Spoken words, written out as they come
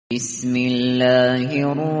بسم الله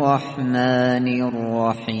الرحمن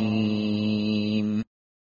الرحيم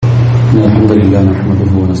الحمد لله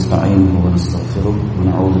نحمده ونستعينه ونستغفره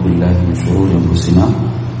ونعوذ بالله من شرور أنفسنا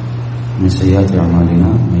ومن سيئات أعمالنا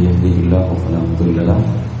من يهده الله فلا مضل له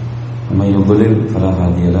ومن يضلل فلا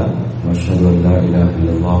هادي له وأشهد أن لا إله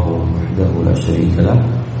إلا الله وحده لا شريك له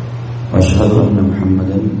وأشهد أن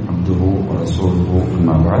محمدا عبده ورسوله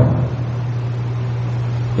أما بعد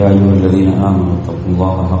يا أيها الذين آمنوا اتقوا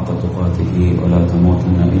الله حق تقاته ولا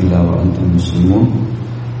تموتن إلا وأنتم مسلمون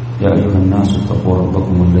يا أيها الناس اتقوا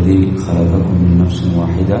ربكم الذي خلقكم من نفس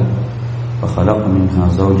واحدة وخلق منها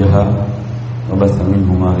زوجها وبث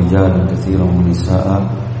منهما رجالا كثيرا ونساء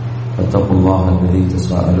فاتقوا الله الذي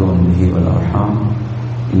تساءلون به والأرحام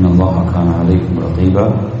إن الله كان عليكم رقيبا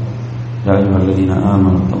يا أيها الذين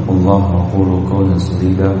آمنوا اتقوا الله وقولوا قولا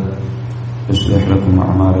سديدا يصلح لكم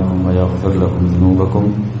أعمالكم ويغفر لكم ذنوبكم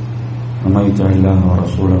ومن يطع الله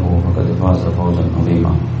ورسوله فقد فاز فوزا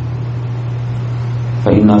عظيما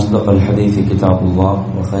فإن أصدق الحديث كتاب الله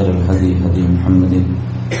وخير الهدي هدي محمد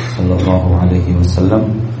صلى الله عليه وسلم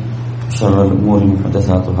شر الأمور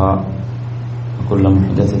محدثاتها وكل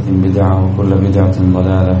محدثة بدعة وكل بدعة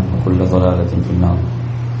ضلالة وكل ضلالة في النار.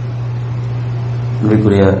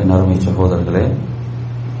 நபிக்குரிய அருமை சகோதரர்களே,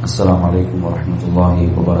 அஸ்ஸலாமு அலைக்கும் வரஹ்மத்துல்லாஹி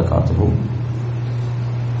வபரகாத்துஹு.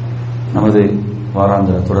 நமது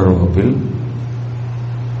வாராந்திர தொடர் வகுப்பில்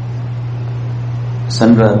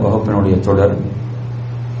சென்ற வகுப்பினுடைய தொடர்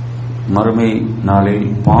மறுமை நாளில்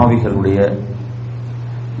பாவிகளுடைய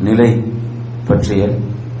நிலை பற்றிய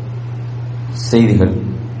செய்திகள்.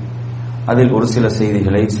 அதில் ஒரு சில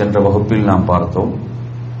செய்திகளை சென்ற வகுப்பில் நாம் பார்த்தோம்.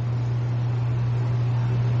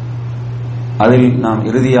 அதில் நாம்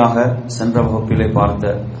இறுதியாக சென்ற வகுப்பிலே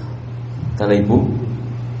பார்த்த தலைப்பு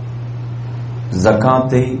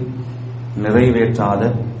ஜகாத்தை நிறைவேற்றாத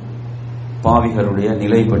பாவிகளுடைய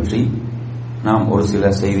நிலை பற்றி நாம் ஒரு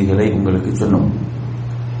சில செய்திகளை உங்களுக்கு சொன்னோம்.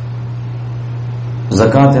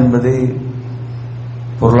 ஜகாத் என்பது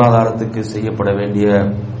பொருளாதாரத்துக்கு செய்யப்பட வேண்டிய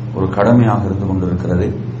ஒரு கடமையாக இருந்து கொண்டிருக்கிறது.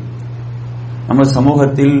 நம்ம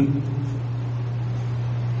சமூகத்தில்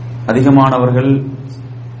அதிகமானவர்கள்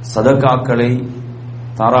சதகாக்களை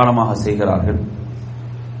தாராளமாக செய்கிறார்கள்.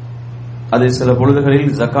 அது சில பொழுதுகளில்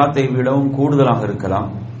ஜகாத்தை விடவும் கூடுதலாக இருக்கலாம்.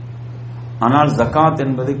 ஆனால் ஜகாத்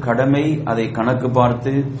என்பது கடமை. அதை கணக்கு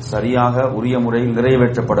பார்த்து சரியாக உரிய முறையில்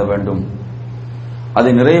நிறைவேற்றப்பட வேண்டும். அது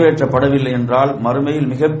நிறைவேற்றப்படவில்லை என்றால் மறுமையில்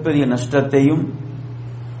மிகப்பெரிய நஷ்டத்தையும்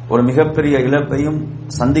ஒரு மிகப்பெரிய இழப்பையும்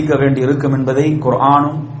சந்திக்க வேண்டி இருக்கும் என்பதை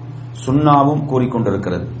குர்ஆனும் சுன்னாவும்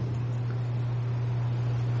கூறிக்கொண்டிருக்கிறது.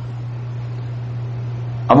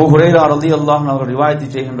 அபூ ஹுரைரா ரலியல்லாஹு அன்ஹு அவர்கள்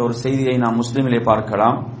ரிவாயத் செய்கின்ற ஒரு செய்தியை நாம் முஸ்லிமிலே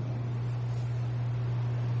பார்க்கலாம்.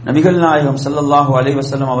 நபிகள் நாயகம் ஸல்லல்லாஹு அலைஹி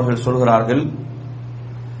வஸல்லம் அவர்கள் சொல்கிறார்கள்,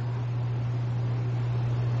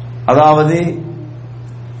 அதாவது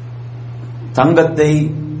தங்கத்தை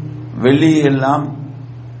வெள்ளியை எல்லாம்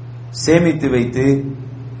சேமித்து வைத்து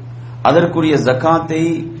அதற்குரிய ஜகாத்தை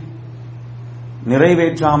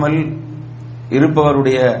நிறைவேற்றாமல்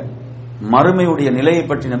இருப்பவருடைய மறுமையுடைய நிலையை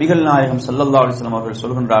பற்றி நபிகள் நாயகம் ஸல்லல்லாஹு அலைஹி வஸல்லம் அவர்கள்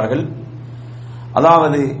சொல்கின்றார்கள்.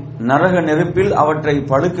 அதாவது நரக நெருப்பில் அவற்றை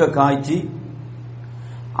பழுக்க காய்ச்சி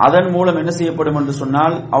அதன் மூலம் என்ன செய்யப்படும் என்று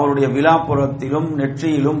சொன்னால் அவருடைய விலாப்புறத்திலும்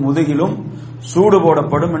நெற்றியிலும் முதுகிலும் சூடு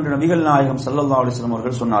போடப்படும் என்று நபிகள் நாயகம் ஸல்லல்லாஹு அலைஹி வஸல்லம்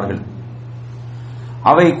அவர்கள் சொன்னார்கள்.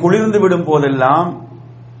 அவை குளிர்ந்து விடும் போதெல்லாம்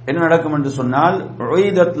என்ன நடக்கும் என்று சொன்னால்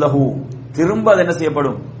உஈதத் லஹு, திரும்ப அது என்ன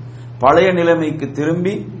செய்யப்படும், பழைய நிலைமைக்கு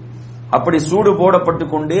திரும்பி அப்படி சூடு போடப்பட்டு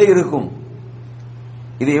கொண்டே இருக்கும்.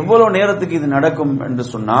 இது எவ்வளவு நேரத்துக்கு இது நடக்கும் என்று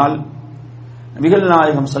சொன்னால் நபிகள்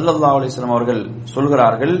நாயகம் ஸல்லல்லாஹு அலைஹி வஸல்லம் அவர்கள்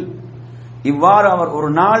சொல்கிறார்கள், இவ்வாறு அவர் ஒரு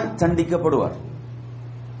நாள் தண்டிக்கப்படுவார்.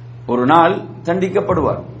 ஒரு நாள்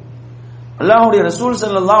தண்டிக்கப்படுவார். அல்லாஹ்வுடைய ரசூல்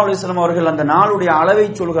ஸல்லல்லாஹு அலைஹி வஸல்லம் அவர்கள் அந்த நாளுடைய அளவை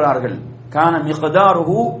சொல்கிறார்கள். கான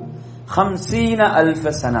மிக்தாருஹு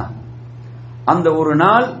 50,000 சனா. அந்த ஒரு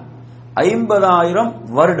நாள் 50,000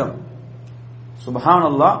 வருடம்.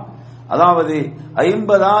 சுப்ஹானல்லாஹ். அதாவது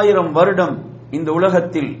 50,000 வருடம் இந்த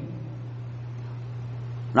உலகத்தில்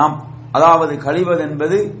நாம் அதாவது கழிவது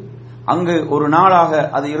என்பது அங்கு ஒரு நாளாக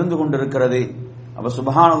அது இருந்து கொண்டிருக்கிறது. அப்ப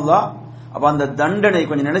சுப்ஹானல்லாஹ். அப்ப அந்த தண்டனை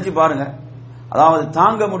கொஞ்சம் நினைச்சு பாருங்க. அதாவது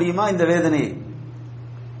தாங்க முடியுமா இந்த வேதனையை?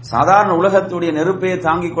 சாதாரண உலகத்துடைய நெருப்பையே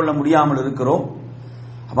தாங்கிக் கொள்ள முடியாமல் இருக்கிறோம்.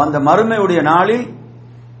 அப்ப அந்த மறுமையுடைய நாளில்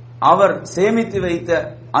அவர் சேமித்து வைத்த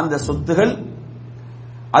அந்த சொத்துகள்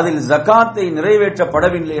அதில் ஜகாத்தை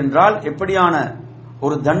நிறைவேற்றப்படவில்லை என்றால் எப்படியான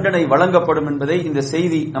ஒரு தண்டனை வழங்கப்படும் என்பதை இந்த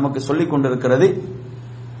செய்தி நமக்கு சொல்லிக் கொண்டிருக்கிறது.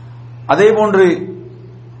 அதேபோன்று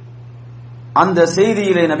அந்த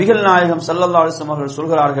செய்தியிலே நபிகள் நாயகம் ஸல்லல்லாஹு அலைஹி வஸல்லம் அவர்கள்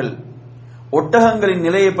சொல்கிறார்கள், ஒட்டகங்களின்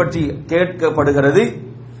நிலையை பற்றி கேட்கப்படுகிறது.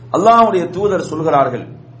 அல்லாஹ்வுடைய தூதர் சொல்கிறார்கள்,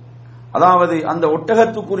 அதாவது அந்த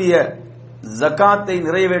ஒட்டகத்துக்குரிய ஜகாத்தை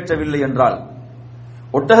நிறைவேற்றவில்லை என்றால்,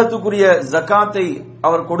 ஒட்டகத்துக்குரிய ஜகாத்தை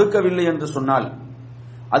அவர் கொடுக்கவில்லை என்று சொன்னால்,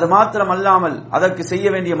 அது மாத்திரமல்லாமல் அதற்கு செய்ய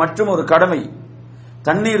வேண்டிய மற்றும் ஒரு கடமை,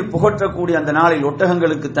 தண்ணீர் புகற்றக்கூடிய அந்த நாளில்,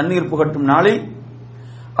 ஒட்டகங்களுக்கு தண்ணீர் புகட்டும் நாளில்,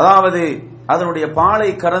 அதாவது அதனுடைய பாலை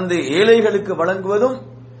கறந்து ஏழைகளுக்கு வழங்குவதும்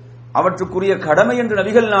அவற்றுக்குரிய கடமை என்று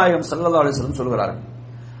நபிகள் நாயகம் ஸல்லல்லாஹு அலைஹி வஸல்லம் சொல்கிறார்கள்.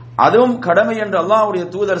 அதுவும் கடமை என்று அல்லாஹ்வுடைய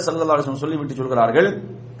தூதர் ஸல்லல்லாஹு அலைஹி வஸல்லம் சொல்லிவிட்டு சொல்கிறார்கள்,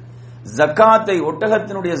 ஜகாத்தை,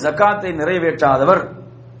 ஒட்டகத்தினுடைய ஜகாத்தை நிறைவேற்றாதவர்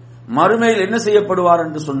மறுமையில் என்ன செய்யப்படுவார்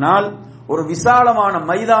என்று சொன்னால், ஒரு விசாலமான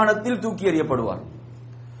மைதானத்தில் தூக்கி எறியப்படுவார்.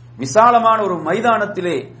 விசாலமான ஒரு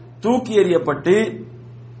மைதானத்திலே தூக்கி எறியப்பட்டு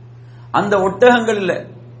அந்த ஒட்டகங்களில்,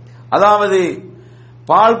 அதாவது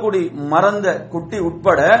பால்குடி மறந்த குட்டி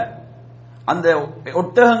உட்பட அந்த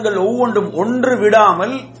ஒட்டகங்கள் ஒவ்வொன்றும் ஒன்று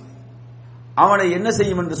விடாமல் அவனை என்ன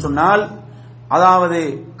செய்யும் என்று சொன்னால், அதாவது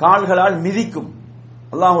கால்களால் மிதிக்கும்.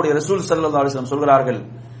 அல்லாஹ்வுடைய ரசூல் ஸல்லல்லாஹு அலைஹி வஸல்லம் சொல்கிறார்கள்,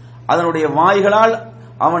 அதனுடைய வாய்களால்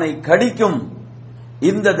அவனை கடிக்கும்.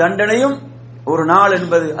 இந்த தண்டனையும் ஒரு நாள்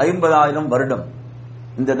என்பது 50,000 வருடம்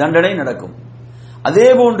இந்த தண்டனை நடக்கும். அதே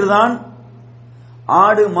போன்றுதான்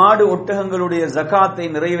ஆடு மாடு ஒட்டகங்களுடைய ஜகாத்தை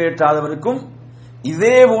நிறைவேற்றாதவருக்கும்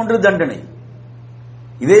இதே போன்று தண்டனை,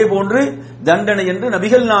 இதே போன்று தண்டனை என்று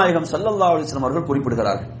நபிகள் நாயகம் ஸல்லல்லாஹு அலைஹி வஸல்லம் அவர்கள்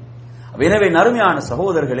குறிப்பிடுகிறார்கள். எனவே நறுமையான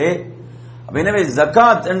சகோதரர்களே, எனவே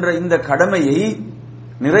ஜகாத் என்ற இந்த கடமையை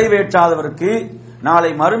நிறைவேற்றாதவருக்கு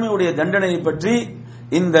நாளை மறுமையுடைய தண்டனையை பற்றி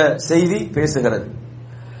இந்த செய்தி பேசுகிறது.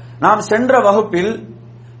 நாம் சென்ற வகுப்பில்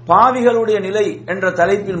பாவிகளுடைய நிலை என்ற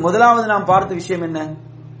தலைப்பில் முதலாவது நாம் பார்த்த விஷயம்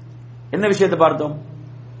என்ன விஷயத்தை பார்த்தோம்?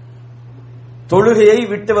 தொழுகையை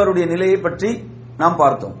விட்டவருடைய நிலையை பற்றி நாம்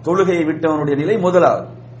பார்த்தோம். தொழுகையை விட்டவனுடைய நிலை முதலாவது.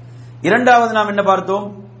 இரண்டாவது நாம் என்ன பார்த்தோம்?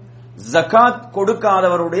 ஜகாத்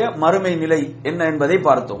கொடுக்காதவருடைய மறுமை நிலை என்ன என்பதை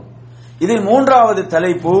பார்த்தோம். இதில் மூன்றாவது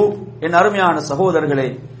தலைப்பு, என் அருமையான சகோதரர்களே,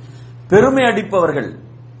 பெருமை அடிப்பவர்கள்,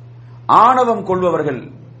 ஆணவம் கொள்பவர்கள்,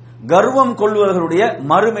 கர்வம் கொள்பவர்களுடைய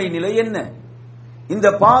மறுமை நிலை என்ன? இந்த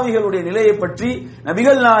பாவிகளுடைய நிலையை பற்றி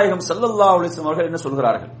நபிகள் நாயகம் ஸல்லல்லாஹு அலைஹி வஸல்லம் அவர்கள் என்ன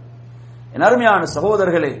சொல்கிறார்கள்? என் அருமையான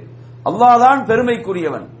சகோதரர்களே, அல்லாஹ் தான்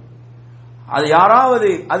பெருமைக்குரியவன். அது யாராவது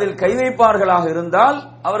அதில் கை வைப்பார்களாக இருந்தால்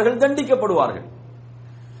அவர்கள் தண்டிக்கப்படுவார்கள்.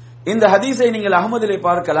 இந்த ஹதீஸை நீங்கள் அஹ்மதிலே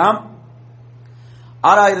பார்க்கலாம்.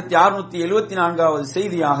 6674வது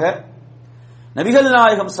செய்தியாக நபிகள்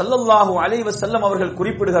நாயகம் ஸல்லல்லாஹு அலைஹி வஸல்லம் அவர்கள்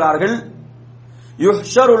குறிப்பிடுகிறார்கள்,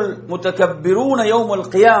 யுஹ்ஷருல் முத்தகப்பிரூன யௌமல்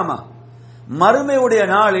கியாமா, மறுமையுடைய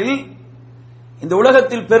நாளில் இந்த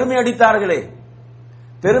உலகத்தில் பெருமை அடித்தார்களே,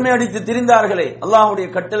 பெருமை அடித்து திரிந்தார்களே, அல்லாஹ்வுடைய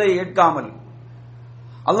கட்டளையை ஏற்காமல்,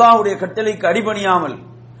 அல்லாஹ்வுடைய கட்டளைக்கு அடிபணியாமல்,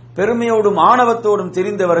 பெருமையோடும் ஆணவத்தோடும்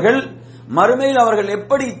திரிந்தவர்கள் மறுமையில் அவர்கள்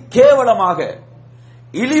எப்படி கேவலமாக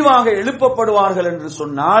இழிவாக எழுப்பப்படுவார்கள் என்று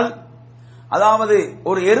சொன்னால், அதாவது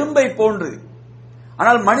ஒரு எறும்பை போன்று,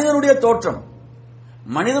 ஆனால் மனிதனுடைய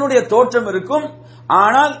தோற்றம் இருக்கும்,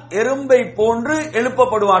 ஆனால் எறும்பை போன்று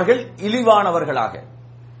எழுப்பப்படுவார்கள் இழிவானவர்களாக.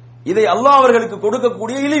 இதை அல்லாஹ் அவர்களுக்கு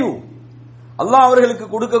கொடுக்கக்கூடிய இழிவு, அல்லாஹ் அவர்களுக்கு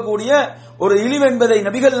கொடுக்கக்கூடிய ஒரு இழிவு என்பதை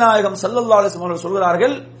நபிகள் நாயகம் ஸல்லல்லாஹு அலைஹி வஸல்லம்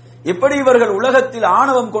சொல்கிறார்கள். எப்படி இவர்கள் உலகத்தில்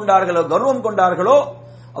ஆணவம் கொண்டார்களோ, கர்வம் கொண்டார்களோ,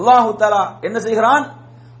 அல்லாஹு தஆலா என்ன செய்கிறான்?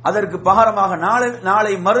 அதற்கு பகரமாக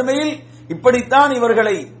நாளை மறுமையில் இப்படித்தான்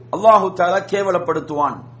இவர்களை அல்லாஹு தஆலா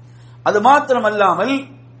கேவலப்படுத்துவான். அது மாத்திரமல்லாமல்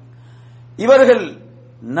இவர்கள்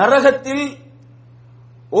நரகத்தில்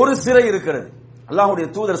ஒரு சிறை இருக்கிறது. அல்லாஹ்வுடைய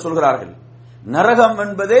தூதர் சொல்கிறார்கள், நரகம்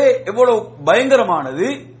என்பதே எவ்வளவு பயங்கரமானது.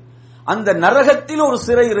 அந்த நரகத்தில் ஒரு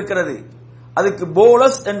சிறை இருக்கிறது, அதுக்கு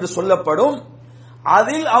போலஸ் என்று சொல்லப்படும்.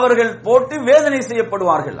 அதில் அவர்கள் போட்டு வேதனை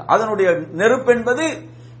செய்யப்படுவார்கள். அதனுடைய நெருப்பு என்பது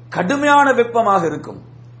கடுமையான வெப்பமாக இருக்கும்,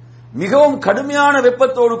 மிகவும் கடுமையான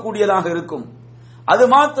வெப்பத்தோடு கூடியதாக இருக்கும். அது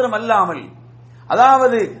மாத்திரமல்லாமல்,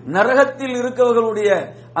 அதாவது நரகத்தில் இருக்கவர்களுடைய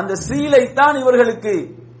அந்த சீலைத்தான் இவர்களுக்கு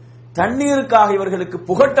தண்ணீருக்காக இவர்களுக்கு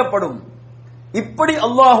புகட்டப்படும். இப்படி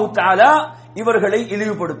அல்லாஹு தஆலா இவர்களை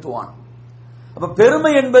இழிவுபடுத்துவான். அப்ப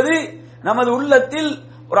பெருமை என்பது நமது உள்ளத்தில்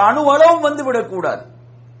ஒரு அணுவளவும் வந்துவிடக் கூடாது.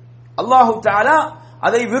 அல்லாஹு தஆலா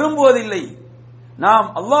அதை விரும்புவதில்லை. நாம்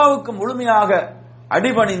அல்லாஹ்வுக்கு முழுமையாக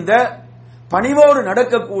அடிபணிந்த, பணிவோடு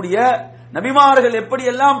நடக்கக்கூடிய, நபிமார்கள்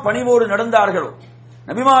எப்படியெல்லாம் பணிவோடு நடந்தார்களோ,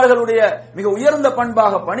 நபிமார்களுடைய மிக உயர்ந்த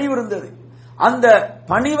பண்பாக பணிவு இருந்தது. அந்த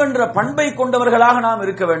பணிவென்ற பண்பை கொண்டவர்களாக நாம்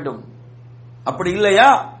இருக்க வேண்டும். அப்படி இல்லையா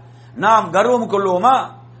நாம் கர்வம் கொள்வோமா,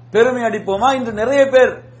 பெருமை அடிப்போமா? இன்று நிறைய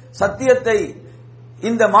பேர் சத்தியத்தை,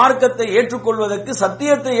 இந்த மார்க்கத்தை ஏற்றுக்கொள்வதற்கு,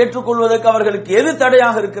 சத்தியத்தை ஏற்றுக்கொள்வதற்கு அவர்களுக்கு எது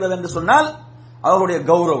தடையாக இருக்கிறது என்று சொன்னால் அவர்களுடைய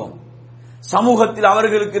கௌரவம், சமூகத்தில்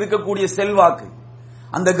அவர்களுக்கு இருக்கக்கூடிய செல்வாக்கு.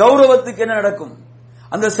 அந்த கௌரவத்துக்கு என்ன நடக்கும்?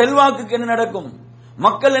 அந்த செல்வாக்குக்கு என்ன நடக்கும்?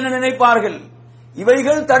 மக்கள் என்ன நினைப்பார்கள்?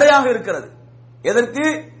 இவைகள் தடையாக இருக்கிறது. எதற்கு?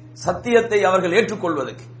 சத்தியத்தை அவர்கள்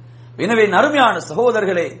ஏற்றுக்கொள்வதற்கு. எனவே அருமையான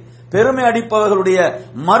சகோதரர்களே, பெருமை அடிப்பவர்களுடைய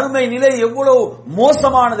மறுமை நிலை எவ்வளவு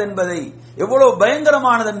மோசமானது என்பதை, எவ்வளவு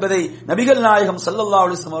பயங்கரமானது என்பதை நபிகள் நாயகம் ஸல்லல்லாஹு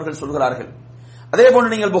அலைஹி வஸல்லம் அவர்கள் சொல்கிறார்கள். அதே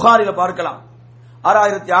போன்று நீங்கள் புகாரில பார்க்கலாம்,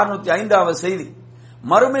 6605வது செய்தி.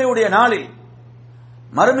 மறுமையுடைய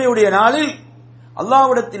நாளில்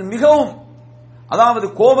அல்லாஹ்விடத்தில் மிகவும், அதாவது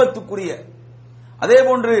கோபத்துக்குரிய, அதே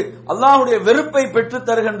போன்று அல்லாஹ்வுடைய வெறுப்பை பெற்றுத்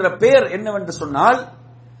தருகின்ற பெயர் என்னவென்று சொன்னால்,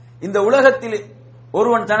 இந்த உலகத்தில்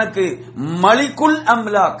ஒருவன் தனக்கு மலிக்குல்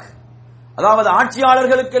அம்லாக், அதாவது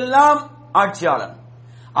ஆட்சியாளர்களுக்கெல்லாம் ஆட்சியாளன்,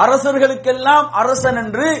 அரசர்களுக்கெல்லாம் அரசன்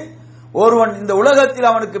என்று ஒருவன் இந்த உலகத்தில்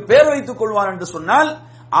அவனுக்கு பெயர் வைத்துக் கொள்வான் என்று சொன்னால்,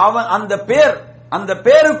 அவன் அந்த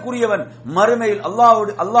பெயருக்குரியவன் மறுமையில்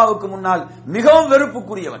அல்லாஹ்வுக்கு முன்னால் மிகவும்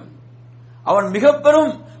வெறுப்புக்குரியவன். அவன் மிக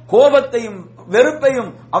பெரும் கோபத்தையும் வெறுப்பையும்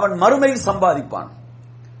அவன் மறுமையில் சம்பாதிப்பான்.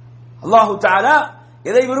 அல்லாஹு தஆலா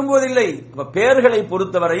எதை விரும்புவதில்லை? பெயர்களை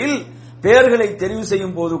பொறுத்தவரையில் பெயர்களை தெரிவு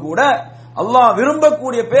செய்யும் போது கூட அல்லாஹ்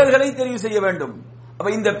விரும்பக்கூடிய பெயர்களை தெரிவு செய்ய வேண்டும். அப்ப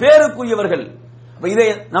இந்த பெயருக்குரியவர்கள், இதை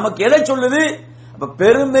நமக்கு எதை சொல்லுது?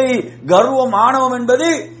 பெருமை, கர்வம், ஆணவம் என்பது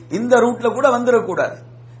இந்த ரூட்ல கூட வந்துடக்கூடாது,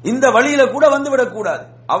 இந்த வழியில கூட வந்துவிடக் கூடாது.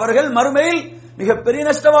 அவர்கள் மறுமையில் மிகப்பெரிய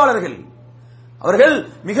நஷ்டவாளர்கள், அவர்கள்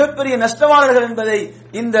மிகப்பெரிய நஷ்டவாளர்கள் என்பதை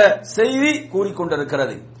இந்த செய்தி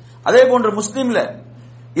கூறிக்கொண்டிருக்கிறது. அதே போன்று முஸ்லிம்ல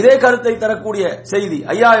இதே கருத்தை தரக்கூடிய செய்தி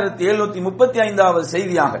 5735வது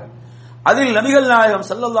செய்தியாக, அதில் நபிகள் நாயகம்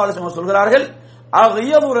ஸல்லல்லாஹு அலைஹி வஸல்லம் சொல்கிறார்கள்,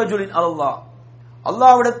 அக்யபு ரஜுலின் அல்லாஹ்,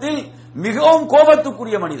 அல்லாஹ்விடத்தில் மிகவும்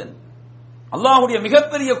கோபத்துக்குரிய மனிதன், அல்லாஹ்வுடைய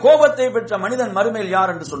மிகப்பெரிய கோபத்தை பெற்ற மனிதன் மறுமையில்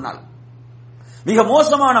யார் என்று சொன்னால், மிக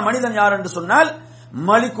மோசமான மனிதன் யார் என்று சொன்னால்,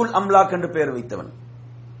 மலிக்குல் அம்லாக் என்று பெயர் வைத்தவன்.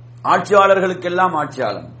 ஆட்சியாளர்களுக்கெல்லாம்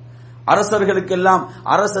ஆட்சியாளன், அரசர்களுக்கெல்லாம்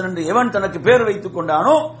அரசன் என்று எவன் தனக்கு பெயர் வைத்துக்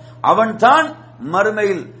கொண்டானோ அவன் தான்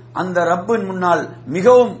மறுமையில் அந்த ரப்பின் முன்னால்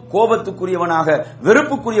மிகவும் கோபத்துக்குரியவனாக,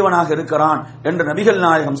 வெறுப்புக்குரியவனாக இருக்கிறான் என்று நபிகள்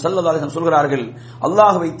நாயகம் ஸல்லல்லாஹு அலைஹி வஸல்லம் சொல்கிறார்கள்.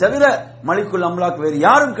 அல்லாஹ்வை தவிர மலிக்குல் அம்லாக் வேறு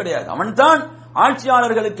யாரும் கிடையாது, அவன் தான்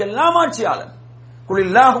ஆட்சியாளர்களுக்கெல்லாம் ஆட்சியாளன்.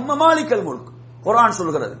 குலில்லாஹும்ம மாலிகல் முல்க், குர்ஆன்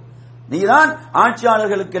சொல்கிறது, நீதான்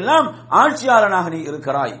ஆட்சியாளர்களுக்கெல்லாம் ஆட்சியாளனாக நீ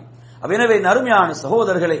இருக்கிறாய். எனவே அருமையான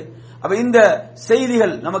சகோதரர்களே, இந்த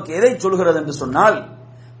செய்திகள் நமக்கு எதை சொல்கிறது என்று சொன்னால்,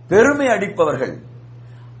 பெருமை அடிப்பவர்கள்,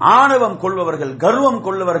 ஆணவம் கொள்பவர்கள், கர்வம்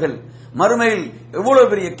கொள்பவர்கள் மறுமையில் எவ்வளவு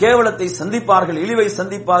பெரிய கேவலத்தை சந்திப்பார்கள், இழிவை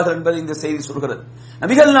சந்திப்பார்கள் என்பதை இந்த செய்தி சொல்கிறது.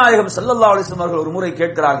 நபிகள் நாயகம் ஸல்லல்லாஹு அலைஹி வஸல்லம் அவர்கள் ஒரு முறை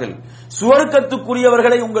கேட்கிறார்கள்,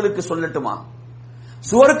 சுவர்க்கத்துக்குரியவர்களை உங்களுக்கு சொல்லட்டுமா,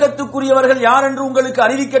 சுவர்க்கத்துக்குரியவர்கள் யார் என்று உங்களுக்கு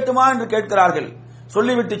அறிவிக்கட்டுமா என்று கேட்கிறார்கள்.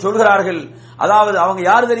 சொல்லிவிட்டு சொல்கிறார்கள், அதாவது அவங்க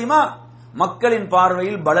யார் தெரியுமா? மக்களின்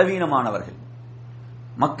பார்வையில் பலவீனமானவர்கள்.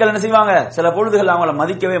 மக்கள் என்ன செய்வாங்க? சில பொழுதுகள் அவங்களை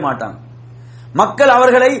மதிக்கவே மாட்டாங்க, மக்கள்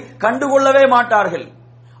அவர்களை கண்டுகொள்ளவே மாட்டார்கள்.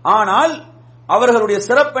 ஆனால் அவர்களுடைய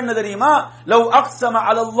சிறப்பு என்ன தெரியுமா? லவ் அக்ஸம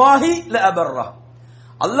அலல்லாஹி லஅபர்ரா,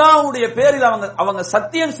 அல்லாஹ்வுடைய பேரில் அவங்க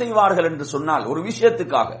சத்தியம் செய்வார்கள் என்று சொன்னால், ஒரு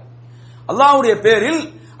விஷயத்துக்காக அல்லாஹ்வுடைய பேரில்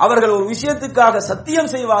அவர்கள் ஒரு விஷயத்துக்காக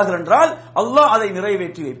சத்தியம் செய்வார்கள் என்றால் அல்லாஹ் அதை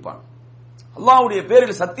நிறைவேற்றி வைப்பான். அல்லாஹ்வுடைய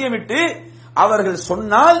பேரில் சத்தியமிட்டு அவர்கள்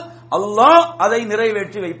சொன்னால் அல்லாஹ் அதை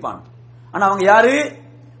நிறைவேற்றி வைப்பான். ஆனா அவங்க யாரு?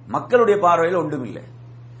 மக்களுடைய பார்வையில் ஒன்றுமில்லை,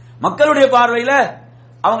 மக்களுடைய பார்வையில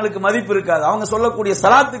அவங்களுக்கு மதிப்பு இருக்காது, அவங்க சொல்லக்கூடிய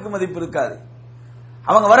சலாத்துக்கு மதிப்பு இருக்காது,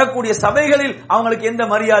 அவங்க வரக்கூடிய சபைகளில் அவங்களுக்கு எந்த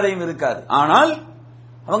மரியாதையும் இருக்காது. ஆனால்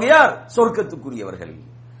அவங்க யார்? சொர்க்கத்துக்குரியவர்கள்.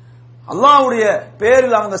 அல்லாஹ்வுடைய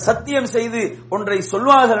பேரில் அவங்க சத்தியம் செய்து ஒன்றை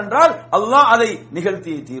சொல்வார்கள் என்றால் அல்லாஹ் அதை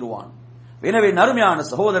நிகழ்த்தி தீருவான். எனவே அருமையான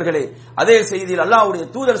சகோதரர்களே, அதே செய்தியில் அல்லாஹ்வுடைய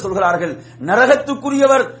தூதர் சொல்கிறார்கள்,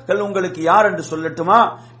 நரகத்துக்குரியவர்கள் உங்களுக்கு யார் என்று சொல்லட்டுமா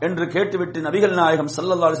என்று கேட்டுவிட்டு நபிகள் நாயகம்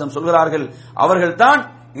ஸல்லல்லாஹு அலைஹி வஸல்லம் சொல்கிறார்கள், அவர்கள் தான்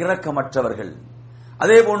இரக்கமற்றவர்கள்,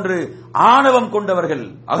 அதே போன்று ஆணவம் கொண்டவர்கள்,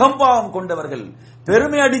 அகம்பாவம் கொண்டவர்கள்,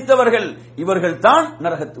 பெருமை அடித்தவர்கள், இவர்கள் தான்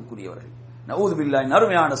நரகத்துக்குரியவர்கள். நஊது பில்லாஹ்.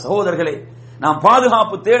 அருமையான சகோதரர்களே, நாம்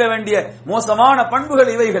பாதுகாப்பு தேட வேண்டிய மோசமான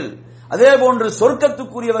பண்புகள் இவைகள். அதே போன்று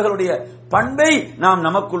சொர்க்கத்துக்குரியவர்களுடைய பண்பை நாம்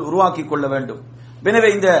நமக்குள் உருவாக்கிக் கொள்ள வேண்டும். எனவே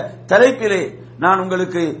இந்த தலைப்பிலே நான்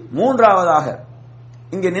உங்களுக்கு மூன்றாவதாக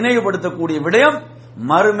இங்கே நினைவுபடுத்தக்கூடிய விடயம்,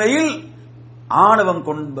 மறுமையில் ஆணவம்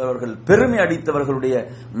கொண்டவர்கள், பெருமை அடித்தவர்களுடைய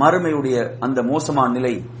மறுமையுடைய அந்த மோசமான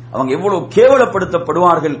நிலை, அவங்க எவ்வளவு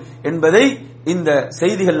கேவலப்படுத்தப்படுவார்கள் என்பதை இந்த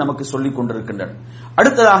செய்திகள் நமக்கு சொல்லிக் கொண்டிருக்கின்றன.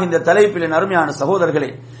 அடுத்ததாக இந்த தலைப்பில் அருமையான சகோதரர்களே,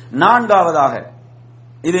 நான்காவதாக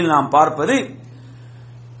இதில் நாம் பார்ப்பது,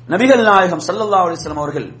 நபிகள் நாயகம் ஸல்லல்லாஹு அலைஹி வஸல்லம்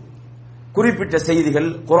அவர்கள் குறிப்பிட்ட செய்திகள்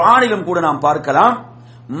குர்ஆனிலும் கூட நாம் பார்க்கலாம்.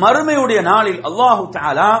 மறுமையுடைய நாளில் அல்லாஹு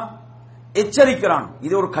தஆலா எச்சரிக்கிறான்.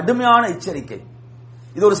 இது ஒரு கடுமையான எச்சரிக்கை,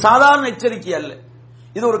 இது ஒரு சாதாரண எச்சரிக்கை அல்ல,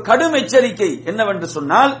 இது ஒரு கடும் எச்சரிக்கை. என்னவென்று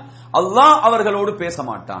சொன்னால், அல்லாஹ் அவர்களோடு பேச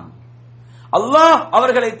மாட்டான், அல்லாஹ்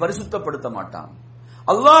அவர்களை பரிசுத்தப்படுத்த மாட்டான்,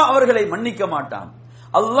 அல்லாஹ் அவர்களை மன்னிக்க மாட்டான்,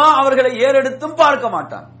 அல்லாஹ் அவர்களை ஏறெடுத்தும் பார்க்க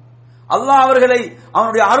மாட்டான். அல்லாஹ் அவர்களை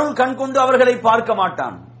அவனுடைய அருள் கண் கொண்டு அவர்களை பார்க்க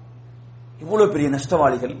மாட்டான். இவ்வளவு பெரிய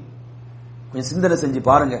நஷ்டவாளிகள். கொஞ்சம் சிந்தனை செஞ்சு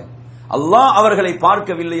பாருங்க. அல்லாஹ் அவர்களை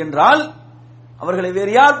பார்க்கவில்லை என்றால் அவர்களை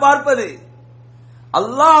வேறு யார் பார்ப்பது?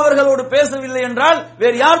 அல்லாஹ் அவர்களோடு பேசவில்லை என்றால்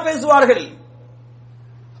வேறு யார் பேசுவார்கள்?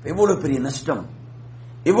 எவ்வளவு பெரிய நஷ்டம்,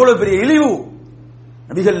 இவ்வளவு பெரிய இழிவு.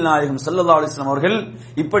 நபிகள் நாயகம் ஸல்லல்லாஹு அலைஹி வஸல்லம் அவர்கள்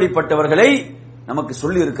இப்படிப்பட்டவர்களை நமக்கு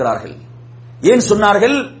சொல்லி இருக்கிறார்கள். ஏன்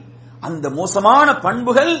சொன்னார்கள்? அந்த மோசமான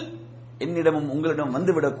பண்புகள் என்னிடமும் உங்களிடம்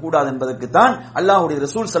வந்துவிடக் கூடாது என்பதற்குத்தான் அல்லாஹ்வுடைய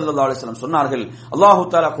ரசூல் ஸல்லல்லாஹு அலைஹி வஸல்லம் சொன்னார்கள். அல்லாஹ்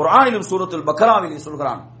தஆலா குர்ஆனிலும் சூரத்துல் பக்ராவிலே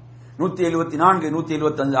சொல்கிறான், 174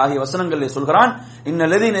 175 ஆகிய வசனங்களிலே சொல்கிறான்,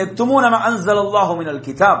 இன்னல்லதீன யக்துமூன மா அன்ஸலல்லாஹு மினல்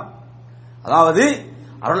கிதாப், அதாவது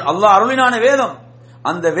அல்லாஹ் அருளினான வேதம்,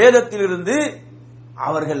 அந்த வேதத்திலிருந்து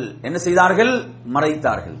அவர்கள் என்ன செய்தார்கள்?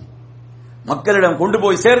 மறைத்தார்கள். மக்களிடம் கொண்டு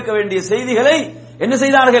போய் சேர்க்க வேண்டிய செய்திகளை என்ன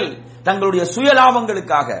செய்தார்கள்? தங்களுடைய சுய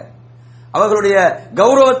லாபங்களுக்காக, அவர்களுடைய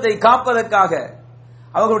கௌரவத்தை காப்பதற்காக,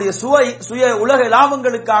 அவர்களுடைய சுய உலக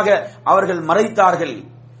லாபங்களுக்காக அவர்கள் மறைத்தார்கள்.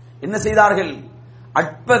 என்ன செய்தார்கள்?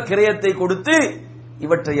 அற்ப கிரயத்தை கொடுத்து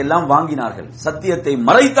இவற்றை எல்லாம் வாங்கினார்கள், சத்தியத்தை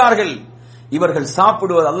மறைத்தார்கள். இவர்கள்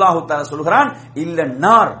சாப்பிடுவது அல்லாஹ் தஆலா சொல்கிறான், இல்ல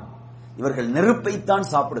நார், இவர்கள் நெருப்பைத்தான்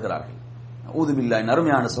சாப்பிடுகிறார்கள். ஊது பில்லாஹ்.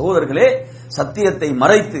 அருமையான சகோதரர்களே, சத்தியத்தை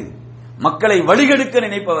மறைத்து மக்களை வழிகெடுக்க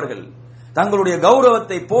நினைப்பவர்கள், தங்களுடைய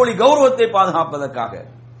கௌரவத்தை, போலி கௌரவத்தை பாதுகாப்பதற்காக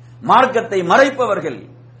மார்க்கத்தை மறைப்பவர்கள்,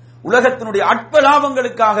 உலகத்தினுடைய அற்ப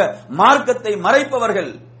லாபங்களுக்காக மார்க்கத்தை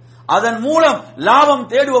மறைப்பவர்கள், அதன் மூலம் லாபம்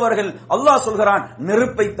தேடுபவர்கள் அல்லாஹ் சொல்கிறான்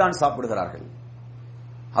நெருப்பைத்தான் சாப்பிடுகிறார்கள்.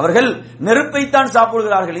 அவர்கள் நெருப்பைத்தான்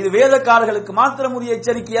சாப்பிடுகிறார்கள். இது வேதக்காரர்களுக்கு மாத்திரம் உரிய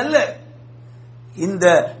எச்சரிக்கை அல்ல. இந்த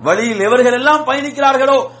வழியில் எவர்கள் எல்லாம்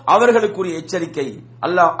பயணிக்கிறார்களோ அவர்களுக்குரிய எச்சரிக்கை.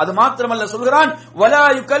 அல்லாஹ் அது மாத்திரமல்ல சொல்கிறான், வலா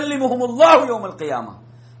யுகல்லிமுஹுமுல்லாஹு யௌமல் கியாமா,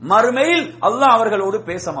 மறுமையில் அல்லாஹ் அவர்களோடு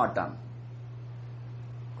பேச மாட்டான்.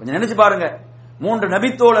 கொஞ்சம் நினைச்சு பாருங்க, 3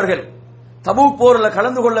 நபித்தோழர்கள் தபூக் போர்ல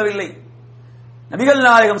கலந்து கொள்ளவில்லை. நபிகள்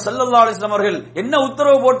நாயகம் ஸல்லல்லாஹு அலைஹி வஸல்லம் அவர்கள் என்ன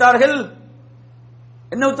உத்தரவு போட்டார்கள்?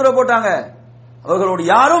 என்ன உத்தரவு போட்டாங்க? அவர்களோடு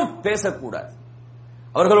யாரும் பேசக்கூடாது,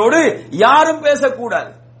 அவர்களோடு யாரும்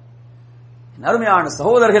பேசக்கூடாது. அருமையான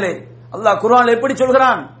சகோதரர்களே, அல்லாஹ் குர்ஆனில் எப்படி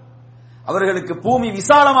சொல்கிறான்? அவர்களுக்கு பூமி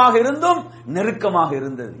விசாலமாக இருந்தும் நெருக்கமாக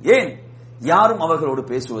இருந்தது. ஏன்? யாரும் அவர்களோடு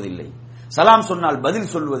பேசுவதில்லை, சலாம் சொன்னால்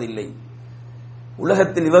பதில் சொல்வதில்லை.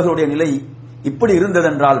 உலகத்தில் இவர்களுடைய நிலை இப்படி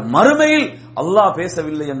இருந்ததென்றால், மறுமையில் அல்லாஹ்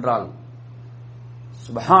பேசவில்லை என்றால்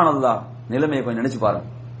சுப்ஹானல்லாஹ், நிலைமையை கொஞ்சம் நினைச்சு பாருங்க.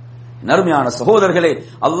 அருமையான சகோதரர்களே,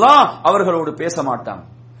 அல்லாஹ் அவர்களோடு பேச மாட்டான்,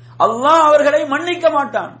 அல்லாஹ் அவர்களை மன்னிக்க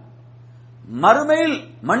மாட்டான். மறுமையில்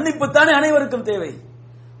மன்னிப்பு தானே அனைவருக்கும் தேவை.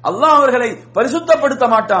 அல்லாஹ் அவர்களை பரிசுத்தப்படுத்த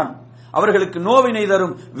மாட்டான். அவர்களுக்கு நோவினை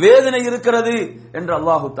தரும் வேதனை இருக்கிறது என்று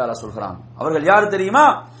அல்லாஹு தஆலா சொல்கிறான். அவர்கள் யார் தெரியுமா?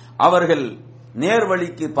 அவர்கள்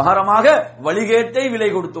நேர்வழிக்கு பகரமாக வழிகேட்டை விலை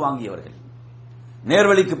கொடுத்து வாங்கியவர்கள்.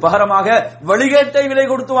 நேர்வழிக்கு பகரமாக வழிகேட்டை விலை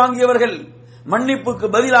கொடுத்து வாங்கியவர்கள், மன்னிப்புக்கு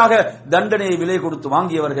பதிலாக தண்டனையை விலை கொடுத்து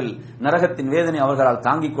வாங்கியவர்கள். நரகத்தின் வேதனை அவர்களால்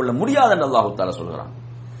தாங்கிக் கொள்ள முடியாது என்று அல்லாஹு தஆலா சொல்கிறான்.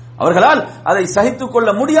 அவர்களால் அதை சகித்துக் கொள்ள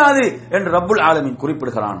முடியாது என்று ரப்புல் ஆலமீன்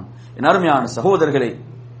குறிப்பிடுகிறான். என் அருமையான சகோதரர்களே,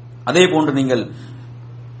 அதே போன்று நீங்கள்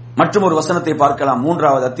மற்றொரு வசனத்தை பார்க்கலாம்.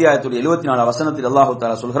 3வது அத்தியாயத்துடைய 74 வசனத்தில் அல்லாஹு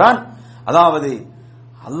தஆலா சொல்கிறான், அதாவது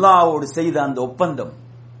அல்லாஹ்வோடு செய்த அந்த ஒப்பந்தம்,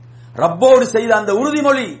 ரப்போடு செய்த அந்த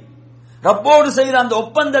உறுதிமொழி, ரப்போடு செய்த அந்த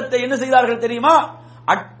ஒப்பந்தத்தை என்ன செய்தார்கள் தெரியுமா?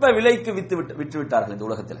 அற்ப விலைக்கு விற்று விட்டார்கள். இந்த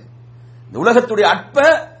உலகத்தில், இந்த உலகத்துடைய அற்ப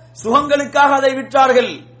சுகங்களுக்காக அதை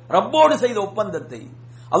விற்றார்கள். ரப்போடு செய்த ஒப்பந்தத்தை,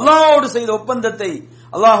 அல்லாஹ்வோடு செய்த ஒப்பந்தத்தை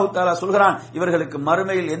அல்லாஹு தஆலா சொல்கிறான், இவர்களுக்கு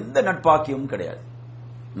மறுமையில் எந்த நட்பாக்கியமும் கிடையாது.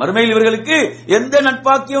 மறுமையில் இவர்களுக்கு எந்த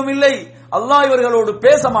நட்பாக்கியமும் இல்லை. அல்லாஹ் இவர்களோடு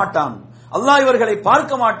பேச மாட்டான், அல்லாஹ் இவர்களை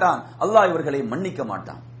பார்க்க மாட்டான், அல்லாஹ் இவர்களை மன்னிக்க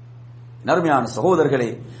மாட்டான். அருமையான சகோதரர்களே,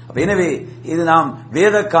 எனவே இது நாம்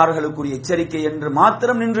வேதக்காரர்களுக்குரிய எச்சரிக்கை என்று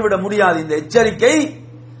மாத்திரம் நின்றுவிட முடியாது. இந்த எச்சரிக்கை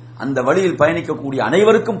அந்த வழியில் பயணிக்கக்கூடிய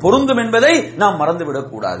அனைவருக்கும் பொருந்தும் என்பதை நாம்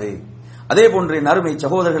மறந்துவிடக் கூடாது. அதே போன்று அருமை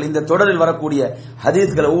சகோதரர்கள், இந்த தொடரில் வரக்கூடிய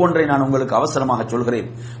ஹதீஸ்கள் ஒவ்வொன்றை நான் உங்களுக்கு அவசரமாக சொல்கிறேன்.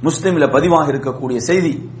 முஸ்லிம்ல பதிவாக இருக்கக்கூடிய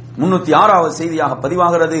செய்தி 306வது செய்தியாக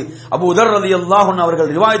பதிவாகிறது. அபூ தர் ரலியல்லாஹு அன்ஹு அவர்கள்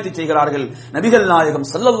ரிவாயத் செய்கிறார்கள், நபிகள் நாயகம்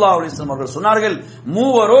ஸல்லல்லாஹு அலைஹி வஸல்லம் அவர்கள் சொன்னார்கள்,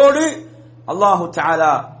 மூவரோடு அல்லாஹு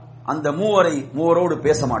தஆலா அந்த மூவரோடு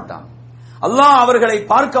பேச மாட்டான், அல்லாஹ் அவர்களை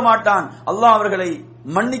பார்க்க மாட்டான், அல்லாஹ் அவர்களை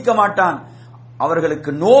மன்னிக்க மாட்டான், அவர்களுக்கு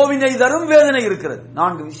நோவினை தரும் வேதனை இருக்கிறது.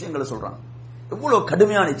 4 விஷயங்களை சொல்றான். எவ்வளவு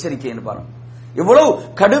கடுமையான எச்சரிக்கை என்று பாருங்க, எவ்வளவு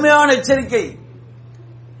கடுமையான எச்சரிக்கை.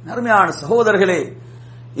 அருமையான சகோதரர்களே,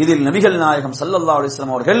 இதில் நபிகள் நாயகம் ஸல்லல்லாஹு அலைஹி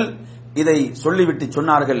வஸல்லம் அவர்கள் இதை சொல்லிவிட்டு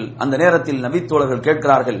சொன்னார்கள். அந்த நேரத்தில் நபித்தோழர்கள்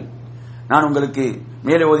கேட்கிறார்கள், நான் உங்களுக்கு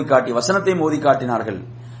மேலே ஓதி காட்டிய வசனத்தையும் ஓதி காட்டினார்கள்.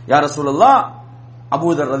 யா ரசூலல்லாஹ்,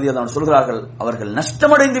 அபூதர் ரலியல்லாஹு அன்ஹு சொல்கிறார்கள், அவர்கள்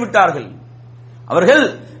நஷ்டமடைந்து விட்டார்கள், அவர்கள்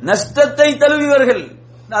நஷ்டத்தை தழுவியவர்கள்,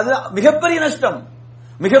 அது மிகப்பெரிய நஷ்டம்,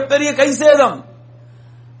 மிகப்பெரிய கை சேதம்.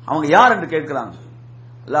 அவங்க யார் என்று கேட்கிறாங்க.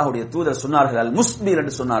 அல்லாஹ்வுடைய தூதர் சொன்னார்கள், அல் முஸ்பில்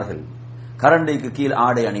என்று சொன்னார்கள், கரண்டைக்கு கீழ்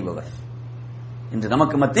ஆடை அணிபவர். இன்று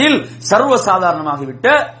நமக்கு மத்தியில் சர்வசாதாரணமாகிவிட்ட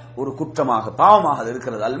ஒரு குற்றமாக, பாவமாக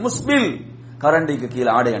இருக்கிறது. அல் முஸ்பில், கரண்டைக்கு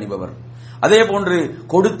கீழ் ஆடை அணிபவர். அதே போன்று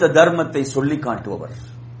கொடுத்த தர்மத்தை சொல்லி காட்டுபவர்.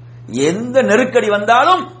 எந்த நெருக்கடி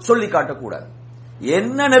வந்தாலும் சொல்லி காட்டக்கூடாது.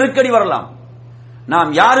 என்ன நெருக்கடி வரலாம், நாம்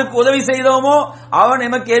யாருக்கு உதவி செய்தோமோ அவன்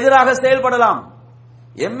எமக்கு எதிராக செயல்படலாம்,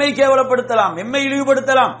 எம்மை கேவலப்படுத்தலாம், எம்மை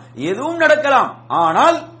இழிவுபடுத்தலாம், எதுவும் நடக்கலாம்.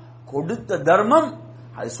 ஆனால் கொடுத்த தர்மம்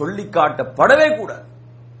அது சொல்லி காட்டப்படவே கூடாது.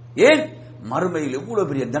 ஏன்? மறுமையில் எவ்வளவு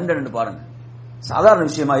பெரிய தண்டனை பாருங்க. சாதாரண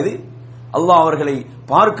விஷயமா இது? அல்லாஹ் அவர்களை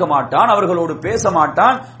பார்க்க மாட்டான், அவர்களோடு பேச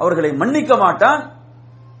மாட்டான், அவர்களை மன்னிக்க மாட்டான்.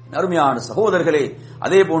 அருமையான சகோதரர்களே,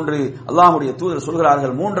 அதே போன்று அல்லாஹ்வுடைய தூதர்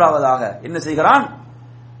சொல்கிறார்கள், மூன்றாவதாக என்ன செய்கிறான்?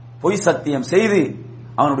 பொய் சத்தியம் செய்து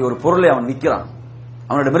அவனுடைய ஒரு பொருளை அவன் விற்கிறான்.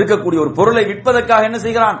 அவனிடம் இருக்கக்கூடிய ஒரு பொருளை விற்பதற்காக என்ன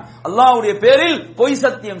செய்கிறான்? அல்லாஹ்வுடைய பேரில் பொய்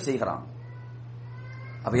சத்தியம் செய்கிறான்.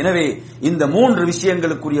 எனவே இந்த மூன்று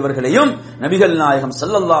விஷயங்களுக்குரியவர்களையும் நபிகள் நாயகம்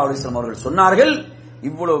ஸல்லல்லாஹு அலைஹி வஸல்லம் அவர்கள் சொன்னார்கள்.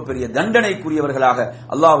 இவ்வளவு பெரிய தண்டனைக்குரியவர்களாக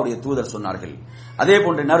அல்லாஹ்வுடைய தூதர் சொன்னார்கள். அதே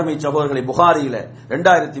போன்று நறுமை சகோதரர்களை, புகாரியில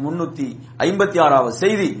 2356வது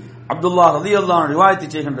செய்தி, அப்துல்லாஹ் ரலியல்லாஹு அன்ஹு ரிவாயத்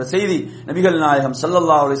செய்கின்ற செய்தி, நபிகள் நாயகம்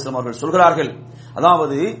ஸல்லல்லாஹு அலைஹி வஸல்லம் அவர்கள் சொல்கிறார்கள்,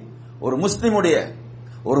 அதாவது ஒரு முஸ்லிமுடைய,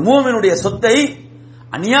 ஒரு மூமினுடைய சொத்தை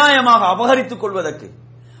அநியாயமாக அபகரித்துக் கொள்வதற்கு,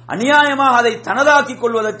 அநியாயமாக அதை தனதாக்கிக்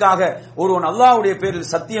கொள்வதற்காக ஒருவன் அல்லாஹ்வுடைய பேரில்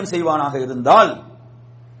சத்தியம் செய்வானாக இருந்தால்,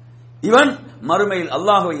 இவன் மறுமையில்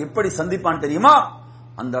அல்லாஹ்வை எப்படி சந்திப்பான் தெரியுமா?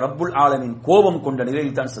 அந்த ரப்புல் ஆலமீன் கோபம் கொண்ட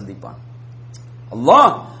நிலையில் தான் சந்திப்பான்.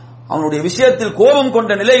 அல்லாஹ் அவனுடைய விஷயத்தில் கோபம்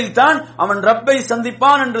கொண்ட நிலையில் தான் அவன் ரப்பை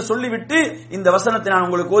சந்திப்பான் என்று சொல்லிவிட்டு இந்த வசனத்தை நான்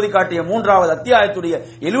உங்களுக்கு ஓதி காட்டிய 3வது அத்தியாயத்துடைய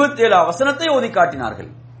 77வது வசனத்தை ஓதி காட்டினார்கள்.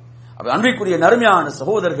 அன்பிற்குரிய நறுமையான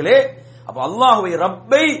சகோதரர்களே, அப்ப அல்லாஹ்வை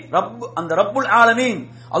அந்த ரப்புல் ஆலமீன்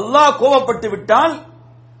அல்லாஹ் கோபப்பட்டு விட்டால்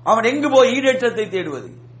அவன் எங்கு போய் ஈடேற்றத்தை தேடுவது?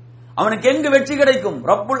 அவனுக்கு எங்கு வெற்றி கிடைக்கும்?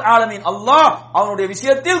 ரப்புல் ஆலமீன் அல்லாஹ் அவனுடைய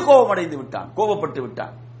விஷயத்தில் கோபமடைந்து விட்டான், கோபப்பட்டு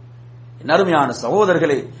விட்டான். நறுமையான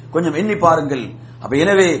சகோதரர்களே, கொஞ்சம் எண்ணி பாருங்கள். அப்ப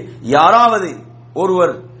எனவே யாராவது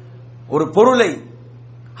ஒருவர் ஒரு பொருளை,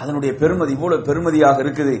 அதனுடைய பெருமதி இவ்வளவு பெருமதியாக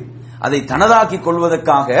இருக்குது, அதை தனதாக்கிக்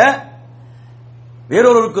கொள்வதற்காக,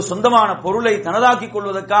 வேறொருவருக்கு சொந்தமான பொருளை தனதாக்கிக்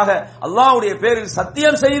கொள்வதற்காக அல்லாஹ்வுடைய பேரில்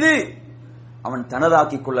சத்தியம் செய்து அவன்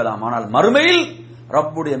தனதாக்கிக் கொள்ளலாம். ஆனால் மறுமையில்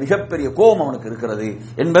ரப்புடைய மிகப்பெரிய கோபம் அவனுக்கு இருக்கிறது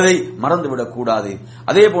என்பதை மறந்துவிடக் கூடாது.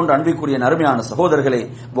 அதே போன்று அன்பிற்குரிய அருமையான சகோதரர்களே,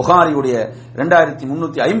 புகாரியுடைய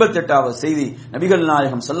 2358வது செய்தி, நபிகள்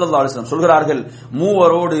நாயகம் ஸல்லல்லாஹு அலைஹி வஸல்லம் சொல்கிறார்கள்,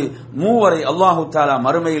 மூவரை அல்லாஹு தஆலா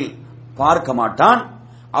மறுமையில் பார்க்க மாட்டான்,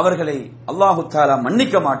 அவர்களை அல்லாஹு தஆலா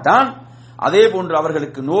மன்னிக்க மாட்டான், அதே போன்று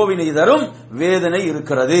அவர்களுக்கு நோவினை தரும் வேதனை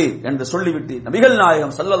இருக்கிறது என்று சொல்லிவிட்டு நபிகள்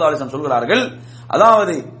நாயகம் ஸல்லல்லாஹு அலைஹி வஸல்லம் சொல்கிறார்கள்,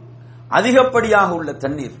 அதாவது அதிகப்படியாக உள்ள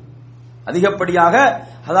தண்ணீர், அதிகப்படியாக,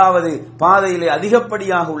 அதாவது பாதையிலே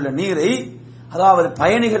அதிகப்படியாக உள்ள நீரை, அதாவது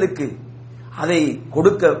பயணிகளுக்கு அதை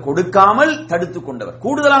கொடுக்காமல் தடுத்துக் கொண்டவர்.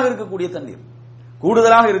 கூடுதலாக இருக்கக்கூடிய தண்ணீர்,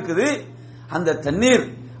 கூடுதலாக இருக்குது, அந்த தண்ணீர்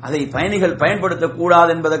அதை பயணிகள்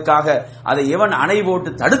பயன்படுத்தக்கூடாது என்பதற்காக அதை எவன் அணை போட்டு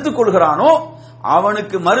தடுத்துக் கொள்கிறானோ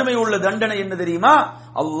அவனுக்கு மறுமை உள்ள தண்டனை என்ன தெரியுமா?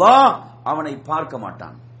 அல்லாஹ் அவனை பார்க்க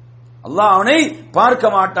மாட்டான், அல்லாஹ் அவனை பார்க்க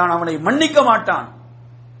மாட்டான், அவனை மன்னிக்க மாட்டான்.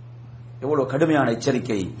 எவ்வளவு கடுமையான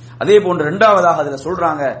எச்சரிக்கை. அதே போன்று 2வதாக அதுல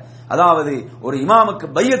சொல்றாங்க, அதாவது ஒரு இமாமுக்கு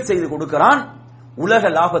பையத் செய்து கொடுக்கிறான் உலக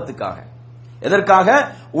லாபத்துக்காக. எதற்காக?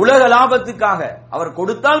 உலக லாபத்துக்காக. அவர்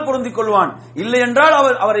கொடுத்தால் பொருந்திக் கொள்வான், இல்லை என்றால்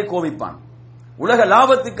அவரை கோபிப்பான். உலக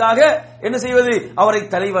லாபத்துக்காக என்ன செய்வது? அவரை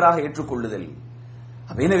தலைவராக ஏற்றுக்கொள்ளுதல்.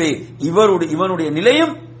 எனவே இவனுடைய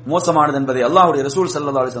நிலையும் மோசமானது என்பதை அல்லாஹ்வுடைய ரசூல்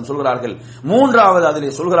ஸல்லல்லாஹு அலைஹி வஸல்லம் சொல்கிறார்கள். 3வது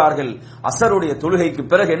அதிலே சொல்கிறார்கள், அஸருடைய தொழுகைக்கு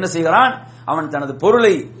பிறகு என்ன செய்கிறான்? அவன் தனது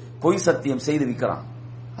பொருளை பொய் சத்தியம் செய்து விற்கிறான்.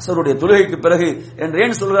 அஸருடைய தொழுகைக்கு பிறகு என்று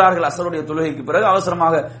ஏன் சொல்கிறார்கள்? அஸருடைய தொழுகைக்கு பிறகு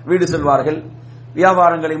அவசரமாக வீடு செல்வார்கள்,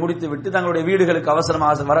 வியாபாரங்களை முடித்துவிட்டு தங்களுடைய வீடுகளுக்கு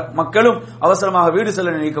அவசரமாக மக்களும் அவசரமாக வீடு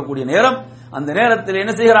செல்ல நினைக்கக்கூடிய நேரம். அந்த நேரத்தில்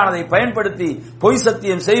என்ன செய்கிறான்? அதை பயன்படுத்தி பொய்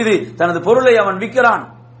சத்தியம் செய்து தனது பொருளை அவன் விற்கிறான்.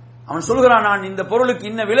 அவன் சொல்கிறான், நான் இந்த பொருளுக்கு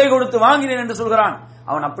இன்ன விலை கொடுத்து வாங்கினேன் என்று சொல்கிறான்.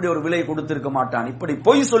 அவன் அப்படி ஒரு விலை கொடுத்திருக்க மாட்டான். இப்படி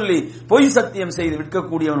பொய் சொல்லி பொய் சத்தியம் செய்து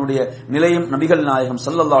விற்கக்கூடியவனுடைய நிலையும் நபிகள் நாயகம்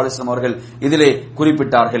ஸல்லல்லாஹு அலைஹி வஸல்லம் அவர்கள் இதிலே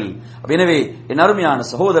குறிப்பிட்டார்கள். எனவே என் அருமையான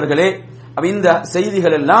சகோதரர்களே, இந்த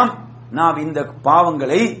செய்திகள் எல்லாம் நாம் இந்த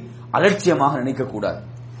பாவங்களை அலட்சியமாக நினைக்கக்கூடாது.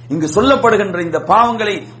 இங்கு சொல்லப்படுகின்ற இந்த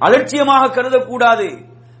பாவங்களை அலட்சியமாக கருதக்கூடாது.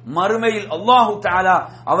 மறுமையில் அல்லாஹு தஆலா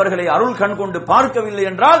அவர்களை அருள் கண் கொண்டு பார்க்கவில்லை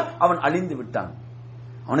என்றால் அவன் அழிந்து விட்டான்.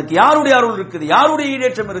 அவனுக்கு யாருடைய அருள் இருக்குது? யாருடைய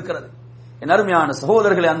ஈடேற்றம் இருக்கிறது? என் அருமையான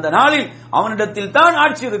சகோதரர்களே, அந்த நாளில் அவனிடத்தில் தான்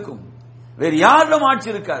ஆட்சி இருக்கும், வேறு யாரிடம் ஆட்சி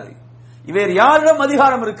இருக்காது. வேறு யாரிடம்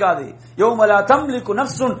அதிகாரம் இருக்காது. யௌம லா தம்லிகு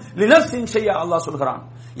நஃப்ஸுன் லினஃப்ஸின் ஷைஆ அல்லாஹ் சொல்கிறான்.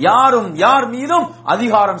 யாரும் யார் மீதும்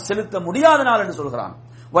அதிகாரம் செலுத்த முடியாத நாள் என்று சொல்கிறான்.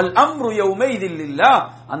 வல் அம்ரு யௌமைதில் லில்லாஹ்,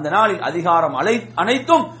 அந்த நாளில் அதிகாரம்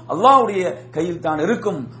அனைத்தும் அல்லாஹ்வுடைய கையில் தான்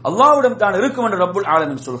இருக்கும், அல்லாஹ்விடம் தான் இருக்கும் என்று ரப்புல்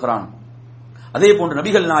ஆலமீன் சொல்கிறான். அதே போன்று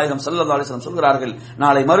நபிகள் நாயகம் ஸல்லல்லாஹு அலைஹி வஸல்லம் சொல்கிறார்கள்,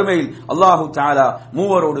 நாளை மறுமையில் அல்லாஹு தஆலா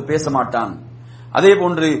மூவரோடு பேச மாட்டான். அதே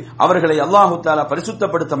போன்று அவர்களை அல்லாஹு தஆலா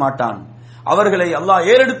பரிசுத்தப்படுத்த மாட்டான். அவர்களை அல்லாஹ்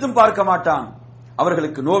ஏறெடுத்தும் பார்க்க மாட்டான்.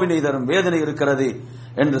 அவர்களுக்கு நோவினை தரும் வேதனை இருக்கிறது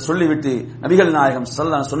என்று சொல்லிவிட்டு நபிகள் நாயகம்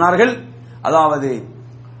ஸல்லல்லாஹு அலைஹி சொன்னார்கள், அதாவது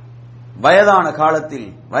வயதான காலத்தில்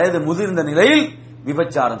வயது முதிர்ந்த நிலையில்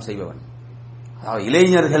விபச்சாரம் செய்பவன், அதாவது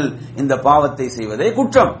இளைஞர்கள் இந்த பாவத்தை செய்வதே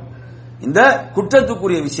குற்றம். இந்த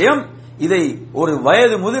குற்றத்துக்குரிய விஷயம், இதை ஒரு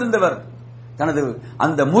வயது முதிர்ந்தவர் தனது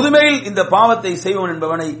அந்த முதுமையில் இந்த பாவத்தை செய்வன்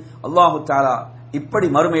என்பவனை அல்லாஹு தஆலா இப்படி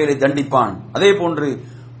மறுமையிலே தண்டிப்பான். அதே போன்று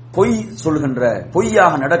பொய் சொல்கின்ற,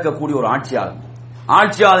 பொய்யாக நடக்கக்கூடிய ஒரு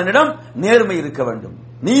ஆட்சியாளனிடம் நேர்மை இருக்க வேண்டும்,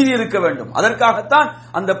 நீதி இருக்க வேண்டும். அதற்காகத்தான்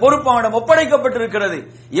அந்த பொறுப்பு அவனிடம் ஒப்படைக்கப்பட்டிருக்கிறது.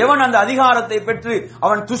 எவன் அந்த அதிகாரத்தை பெற்று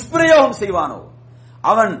அவன் துஷ்பிரயோகம் செய்வானோ,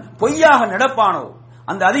 அவன் பொய்யாக நடப்பானோ,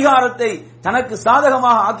 அந்த அதிகாரத்தை தனக்கு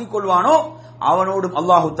சாதகமாக ஆக்கிக் கொள்வானோ, அவனோடும்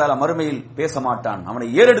அல்லாஹு தஆலா மறுமையில் பேச மாட்டான், அவனை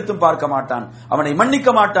ஏறெடுத்தும் பார்க்க மாட்டான், அவனை மன்னிக்க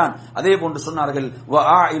மாட்டான். அதே போன்று சொன்னார்கள்,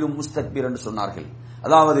 வஆயிலும் முஸ்தக்பிர் என்று சொன்னார்கள்.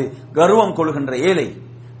 அதாவது கர்வம் கொள்கின்ற ஏழை,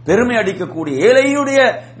 பெருமை அடிக்கக்கூடிய ஏழையுடைய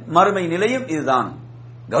மறுமை நிலையும் இதுதான்.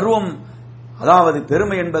 கர்வம், அதாவது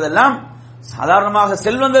பெருமை என்பதெல்லாம் சாதாரணமாக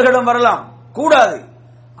செல்வந்தர்களிடம் வரலாம், கூடாது.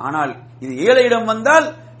 ஆனால் இது ஏழையிடம் வந்தால்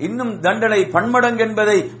இன்னும் தண்டனை பன்மடங்கு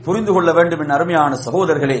என்பதை புரிந்து கொள்ள வேண்டும் என் அருமையான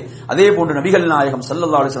சகோதரர்களே. அதே போன்று நபிகள் நாயகம்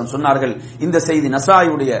ஸல்லல்லாஹு அலைஹி வஸல்லம் சொன்னார்கள், இந்த செய்தி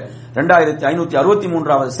நசாயியுடைய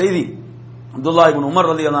 2563வது செய்தி, அப்துல்லாஹ் இப்னு உமர்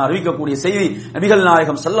ரலியல்லாஹு அறிவிக்கக்கூடிய செய்தி. நபிகள்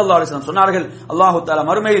நாயகம் ஸல்லல்லாஹு அலைஹி வஸல்லம் சொன்னார்கள், அல்லாஹ் தஆலா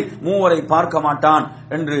மறுமையில் மூவரை பார்க்க மாட்டான்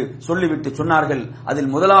என்று சொல்லிவிட்டு சொன்னார்கள், அதில்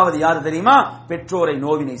முதலாவது யார் தெரியுமா? பெற்றோரை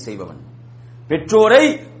நோவினை செய்பவன், பெற்றோரை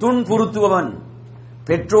துன்புறுத்துபவன்.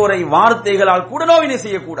 பெற்றோரை வார்த்தைகளால் கூட நோவினை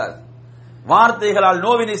செய்யக்கூடாது. வார்த்தைகளால்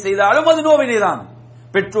நோவினை செய்தாலும் அது நோவினை தான்.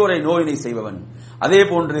 பெற்றோரை நோவினை செய்பவன். அதே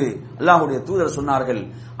போன்று அல்லாஹ்வுடைய தூதர் சொன்னார்கள்,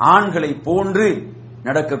 ஆண்களை போன்று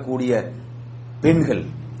நடக்கக்கூடிய பெண்கள்,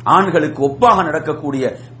 ஆண்களுக்கு ஒப்பாக நடக்கக்கூடிய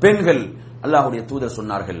பெண்கள், அல்லாஹ்வுடைய தூதர்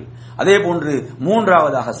சொன்னார்கள். அதே போன்று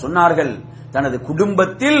மூன்றாவதாக சொன்னார்கள், தனது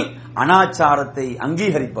குடும்பத்தில் அனாச்சாரத்தை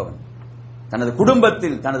அங்கீகரிப்பவன், தனது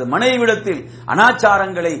குடும்பத்தில் தனது மனைவிடத்தில்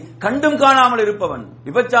அனாச்சாரங்களை கண்டும் காணாமல் இருப்பவன்,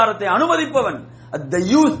 விபச்சாரத்தை அனுமதிப்பவன்,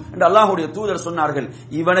 அத்தயூத் என்று அல்லாஹ்வுடைய தூதர் சொன்னார்கள்.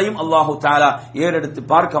 இவனையும் அல்லாஹு தஆலா ஏறெடுத்து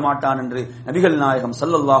பார்க்க மாட்டான் என்று நபிகள் நாயகம்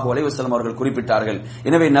ஸல்லல்லாஹு அலைஹி வஸல்லம் அவர்கள் குறிப்பிட்டார்கள்.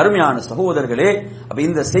 எனவே நறுமையான சகோதரர்களே, அப்ப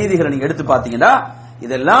இந்த செய்திகளை நீங்க எடுத்து பார்த்தீங்கன்னா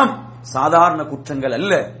இதெல்லாம் சாதாரண குற்றங்கள்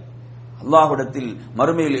அல்ல. அல்லாஹ்விடத்தில்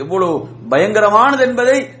மறுமையில் எவ்வளவு பயங்கரமானது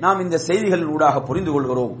என்பதை நாம் இந்த செய்திகளின் ஊடாக புரிந்து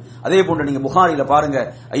கொள்கிறோம். அதே போன்று நீங்க புகாரில பாருங்க,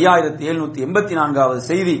 5784வது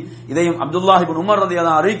செய்தி, இதையும் அப்துல்லாஹ் இப்னு உமர்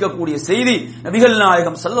ரலியல்லாஹு அன்ஹு அறிவிக்கக்கூடிய செய்தி. நபிகள்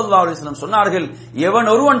நாயகம் ஸல்லல்லாஹு அலைஹி வஸல்லம் சொன்னார்கள், எவன்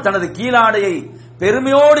ஒருவன் தனது கீழாடையை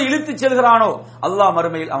பெருமையோடு இழுத்துச் செல்கிறானோ அல்லாஹ்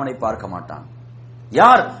மறுமையில் அவனை பார்க்க மாட்டான்.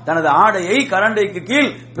 யார் தனது ஆடையை கரண்டைக்கு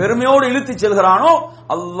கீழ் பெருமையோடு இழுத்துச் செல்கிறானோ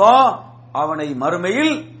அல்லாஹ் அவனை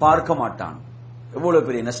மறுமையில் பார்க்க மாட்டான். எவ்வளவு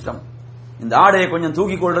பெரிய நஷ்டம்! இந்த ஆடையை கொஞ்சம்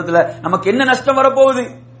தூக்கிக் கொள்றதுல நமக்கு என்ன நஷ்டம் வரப்போகுது?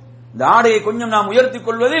 இந்த ஆடையை கொஞ்சம் நாம் உயர்த்திக்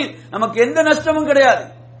கொள்வதில் நமக்கு எந்த நஷ்டமும் கிடையாது,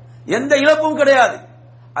 எந்த இழப்பும் கிடையாது.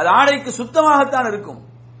 அது ஆடைக்கு சுத்தமாகத்தான் இருக்கும்,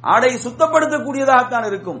 ஆடையை சுத்தப்படுத்தக்கூடியதாகத்தான்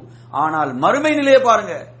இருக்கும். ஆனால் மறுமை நிலையை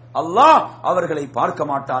பாருங்க, அல்லாஹ் அவர்களை பார்க்க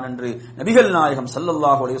மாட்டான் என்று நபிகள் நாயகம்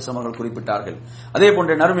ஸல்லல்லாஹு அலைஹி வஸல்லம் அவர்கள் குறிப்பிட்டார்கள். அதே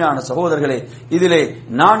போன்ற நறுமையான சகோதரர்களே, இதிலே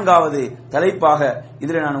நான்காவது தலைப்பாக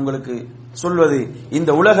இதிலே நான் உங்களுக்கு சொல்வது,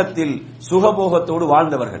 இந்த உலகத்தில் சுகபோகத்தோடு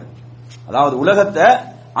வாழ்ந்தவர்கள், அதாவது உலகத்தை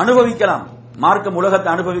அனுபவிக்கலாம், மார்க்கம் உலகத்தை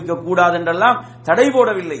அனுபவிக்க கூடாது என்றெல்லாம் தடை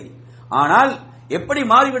போடவில்லை. ஆனால் எப்படி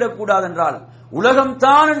மாறிவிடக் கூடாது என்றால்,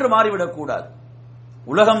 உலகம்தான் என்று மாறிவிடக் கூடாது.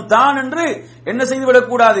 உலகம்தான் என்று என்ன செய்துவிடக்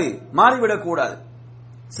கூடாது? மாறிவிடக் கூடாது.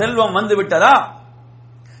 செல்வம் வந்து விட்டதா,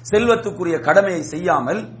 செல்வத்துக்குரிய கடமையை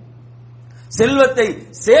செய்யாமல் செல்வத்தை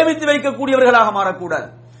சேமித்து வைக்கக்கூடியவர்களாக மாறக்கூடாது.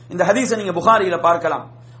 இந்த ஹதீஸை நீங்க புகாரியில பார்க்கலாம்.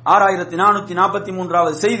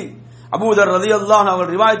 6443வது செய்தி, அபூதர் ரலியல்லாஹு அன்ஹு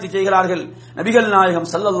அவர்கள் ரிவாயத் செய்கிறார்கள், நபிகள் நாயகம்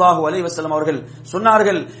ஸல்லல்லாஹு அலைஹி வஸல்லம் அவர்கள்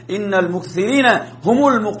சொன்னார்கள், இன்னல் முக்ஸிரீன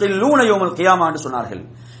ஹுமுல் முகில்லூன யௌமல் கியாமா என்று சொன்னார்கள்.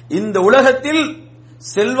 இந்த உலகத்தில்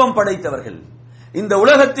செல்வம் படைத்தவர்கள், இந்த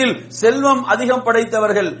உலகத்தில் செல்வம் அதிகம்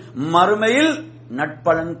படைத்தவர்கள் மறுமையில்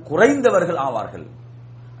நட்பலன் குறைந்தவர்கள் ஆவார்கள்.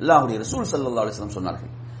 அல்லாஹ்வுடைய ரசூல் ஸல்லல்லாஹு அலைஹி வஸல்லம்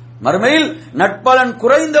சொன்னார்கள், மறுமையில் நட்பலன்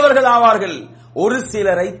குறைந்தவர்கள் ஆவார்கள், ஒரு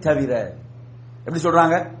சிலரை தவிர. எப்படி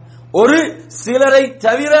சொல்றாங்க? ஒரு சிலரை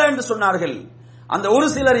தவிர என்று சொன்னார்கள். அந்த ஒரு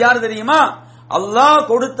சிலர் யார் தெரியுமா? அல்லாஹ்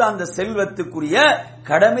கொடுத்த அந்த செல்வத்துக்குரிய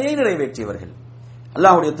கடமையை நிறைவேற்றியவர்கள்.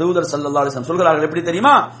 அல்லாஹ்வுடைய தூதர் ஸல்லல்லாஹு அலைஹி வஸல்லம் சொல்கிறார்கள், எப்படி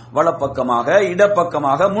தெரியுமா? வலப்பக்கமாக,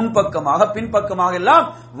 இடப்பக்கமாக, முன்பக்கமாக, பின்பக்கமாக எல்லாம்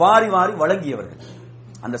வாரி வாரி வழங்கியவர்கள்.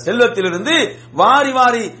 அந்த செல்வத்திலிருந்து வாரி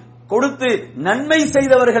வாரி கொடுத்து நன்மை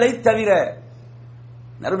செய்தவர்களை தவிர.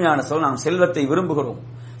 அருமையான சொல், நாம் செல்வத்தை விரும்புகிறோம்,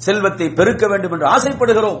 செல்வத்தை பெருக்க வேண்டும் என்று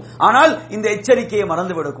ஆசைப்படுகிறோம். ஆனால் இந்த எச்சரிக்கையை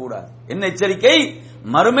மறந்துவிடக் கூடாது. என்ன எச்சரிக்கை?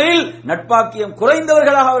 மறுமையில் நட்பாக்கியம்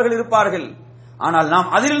குறைந்தவர்களாக அவர்கள் இருப்பார்கள். ஆனால்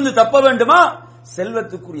நாம் அதிலிருந்து தப்ப வேண்டுமா?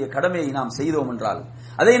 செல்வத்துக்குரிய கடமையை நாம் செய்தோம் என்றால்,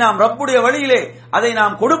 அதை நாம் ரப்புடைய வழியிலே அதை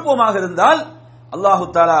நாம் கொடுப்போமாக இருந்தால் அல்லாஹு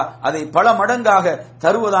தஆலா அதை பல மடங்காக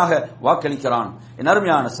தருவதாக வாக்களிக்கிறான். என்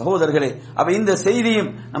அருமையான சகோதரர்களே, அப்ப இந்த செய்தியும்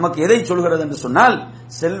நமக்கு எதை சொல்கிறது என்று சொன்னால்,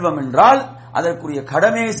 செல்வம் என்றால் அதற்குரிய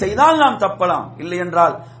கடமையை செய்தால் நாம் தப்பலாம், இல்லை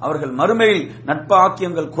என்றால் அவர்கள் மறுமையில்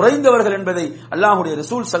நட்பாக்கியங்கள் குறைந்தவர்கள் என்பதை அல்லாஹ்வுடைய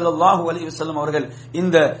ரசூல் ஸல்லல்லாஹு அலைஹி வஸல்லம் அவர்கள்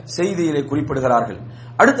இந்த செய்தியிலே குறிப்பிடுகிறார்கள்.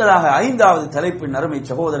 அடுத்ததாக 5வது தலைப்பின் அருமை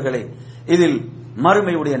சகோதரர்களே, இதில்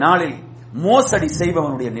மறுமையுடைய நாளில் மோசடி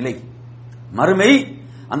செய்பவனுடைய நிலை. மறுமை,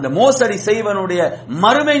 அந்த மோசடி செய்வனுடைய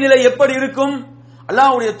மறுமை நிலை எப்படி இருக்கும்?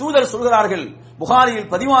 அல்லாஹ்வுடைய தூதர் சொல்கிறார்கள், புகாரியில்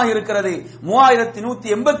பதிவாகி இருக்கிறது,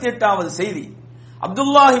 3188வது செய்தி.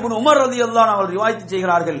 அப்துல்லாஹ் இப்னு உமர் ரலியல்லாஹு அன்ஹு அவர்கள் ரிவாயத்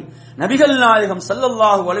செய்கிறார்கள், நபிகள் நாயகம்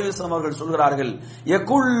ஸல்லல்லாஹு அலைஹி வஸல்லம் அவர்கள் சொல்கிறார்கள்,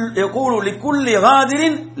 யகூலு லிகுல்லி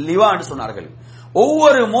காதிரின் லிவா என்று சொன்னார்கள்.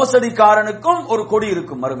 ஒவ்வொரு மோசடிக்காரனுக்கும் ஒரு கொடி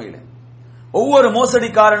இருக்கும் மறுமையில. ஒவ்வொரு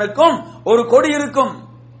மோசடிக்காரனுக்கும் ஒரு கொடி இருக்கும்.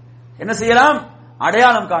 என்ன செய்யலாம்?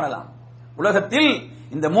 அடையாளம் காணலாம். உலகத்தில்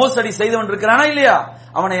இந்த மோசடி செய்தவன் இருக்கிறானா இல்லையா,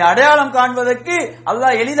 அவனை அடையாளம் காண்பதற்கு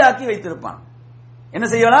அல்லாஹ் எளிதாக்கி வைத்திருப்பான். என்ன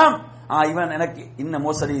செய்யலாம்? இவன் எனக்கு இன்ன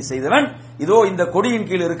மோசடி செய்தவன், இதோ இந்த கொடியின்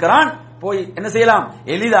கீழ் இருக்கிறான், போய் என்ன செய்யலாம்?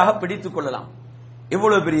 எளிதாக பிடித்துக் கொள்ளலாம்.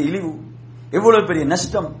 எவ்வளவு பெரிய இழிவு, எவ்வளவு பெரிய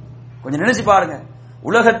நஷ்டம், கொஞ்சம் நினைச்சு பாருங்க.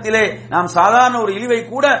 உலகத்திலே நாம் சாதாரண ஒரு இழிவை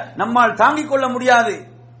கூட நம்மால் தாங்கிக் கொள்ள முடியாது.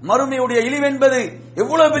 மறுமையுடைய இழிவு என்பது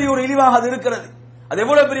எவ்வளவு பெரிய ஒரு இழிவாக அது இருக்கிறது. அது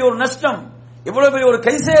எவ்வளவு பெரிய ஒரு நஷ்டம், எவ்வளவு பெரிய ஒரு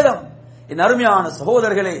கைசேதம். என் அருமையான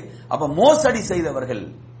சகோதரர்களே, அப்ப மோசடி செய்தவர்கள்,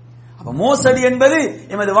 அப்ப மோசடி என்பது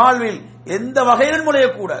எமது வாழ்வில் எந்த வகையிலும்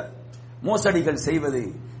நுழையக்கூடாது. மோசடிகள் செய்வது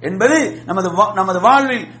என்பது நமது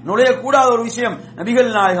வாழ்வில் நுழையக்கூடாத ஒரு விஷயம்.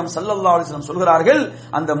 நபிகள் நாயகம் ஸல்லல்லாஹு அலைஹி வஸல்லம் சொல்கிறார்கள்,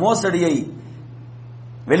 அந்த மோசடியை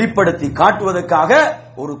வெளிப்படுத்தி காட்டுவதற்காக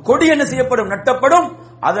ஒரு கொடி என்ன செய்யப்படும்? நட்டப்படும்.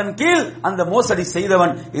 அதன் கீழ் அந்த மோசடி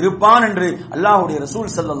செய்தவன் இருப்பான் என்று அல்லாஹ்வுடைய ரசூல்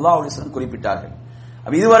ஸல்லல்லாஹு அலைஹி வஸல்லம் குறிப்பிட்டார்கள்.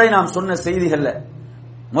 அப்ப இதுவரை நாம் சொன்ன செய்திகள்ல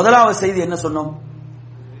முதலாவது செய்தி என்ன சொன்னோம்?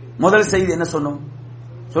 முதல் செய்தி என்ன சொன்னோம்?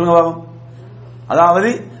 சொல்லுங்க பாபம். அதாவது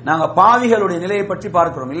நாங்க பாவிகளுடைய நிலையை பற்றி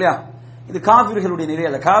பார்க்கிறோம் இல்லையா? இது காபிர்களுடைய நிலை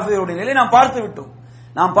அல்ல. காபிர்களுடைய நிலை நாம் பார்த்து விட்டோம்.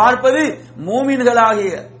 நாம் பார்ப்பது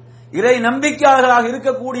மூமின்களாகிய இறை நம்பிக்கையாளர்களாக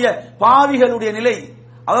இருக்கக்கூடிய பாவிகளுடைய நிலை,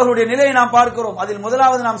 அவர்களுடைய நிலையை நாம் பார்க்கிறோம். அதில்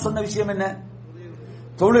முதலாவது நாம் சொன்ன விஷயம் என்ன?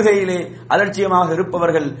 தொழுகையிலே அலட்சியமாக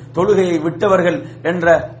இருப்பவர்கள், தொழுகையை விட்டவர்கள் என்ற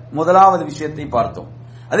முதலாவது விஷயத்தை பார்த்தோம்.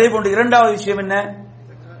 அதே போன்று இரண்டாவது விஷயம் என்ன?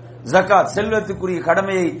 ஜகாத், செல்வத்துக்குரிய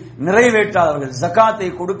கடமையை நிறைவேற்றாதவர்கள், ஜகாத்தை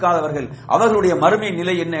கொடுக்காதவர்கள், அவர்களுடைய மறுமை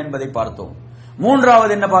நிலை என்ன என்பதை பார்த்தோம்.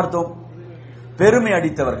 மூன்றாவது என்ன பார்த்தோம்? பெருமை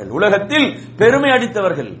அடித்தவர்கள், உலகத்தில் பெருமை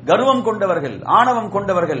அடித்தவர்கள், கர்வம் கொண்டவர்கள், ஆணவம்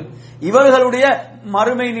கொண்டவர்கள், இவர்களுடைய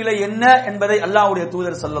மறுமை நிலை என்ன என்பதை அல்லாஹ்வுடைய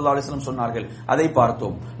தூதர் ஸல்லல்லாஹு அலைஹி வஸல்லம் சொன்னார்கள். அதை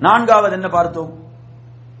பார்த்தோம். நான்காவது என்ன பார்த்தோம்?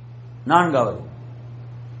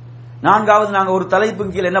 நான்காவது நாங்க ஒரு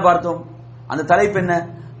தலைப்பின் கீழ் என்ன பார்த்தோம்? அந்த தலைப்பு என்ன?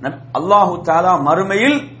 அல்லாஹு தஆலா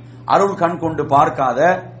மறுமையில் அருள் கண் கொண்டு பார்க்காத,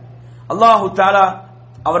 அல்லாஹு தஆலா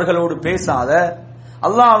அவர்களோடு பேசாத,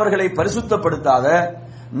 அல்லாஹ் அவர்களை பரிசுத்தப்படுத்தாத,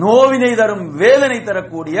 நோவினை தரும் வேதனை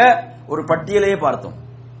தரக்கூடிய ஒரு பட்டியலையே பார்த்தோம்.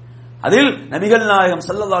 அதில் நபிகள் நாயகம்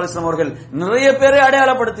ஸல்லல்லாஹு அலைஹி வஸல்லம் அவர்கள் நிறைய பேரை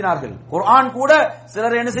அடையாளப்படுத்தினார்கள். குர்ஆன் கூட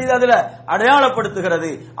சிலர் என்ன செய்து அதில் அடையாளப்படுத்துகிறது.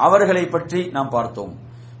 அவர்களை பற்றி நாம் பார்த்தோம்.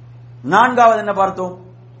 நான்காவது என்ன பார்த்தோம்?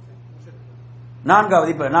 நான்காவது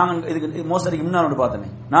இப்ப நாங்க இதுக்கு மோசடிக்கு முன்னால் ஒன்று பார்த்தோமே.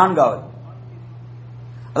 நான்காவது,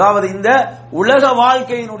 அதாவது இந்த உலக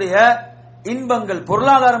வாழ்க்கையினுடைய இன்பங்கள்,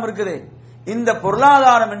 பொருளாதாரம் இருக்குது. இந்த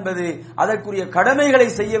பொருளாதாரம் என்பது அதற்குரிய கடமைகளை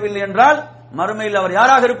செய்யவில்லை என்றால் மறுமையில் அவர்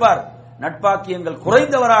யாராக இருப்பார்? நட்பாக்கியங்கள்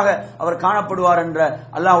குறைந்தவராக அவர் காணப்படுவார் என்ற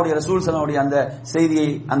அல்லாஹ்வுடைய ரசூல் ஸல்லல்லாஹு அலைஹி வஸல்லம் அந்த செய்தியை,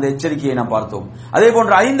 அந்த எச்சரிக்கையை நாம் பார்த்தோம். அதே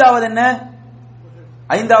போன்று ஐந்தாவது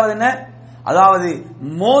என்ன? அதாவது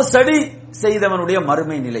மோசடி செய்தவனுடைய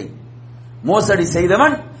மறுமை நிலை. மோசடி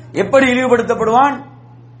செய்தவன் எப்படி இழிவுபடுத்தப்படுவான்?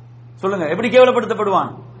 சொல்லுங்க, எப்படி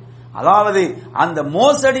கேவலப்படுத்தப்படுவான்? அதாவது அந்த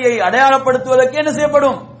மோசடியை அடையாளப்படுத்துவதற்கு என்ன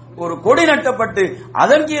செய்யப்படும்? ஒரு கொடி நட்டப்பட்டு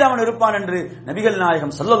அதன் கீழ் அவன் இருப்பான் என்று நபிகள்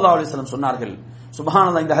நாயகம் ஸல்லல்லாஹு அலைஹி வஸல்லம் சொன்னார்கள்.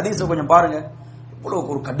 சுப்ஹானல்லாஹ். இந்த ஹதீஸை கொஞ்சம் பாருங்க, இவ்வளவு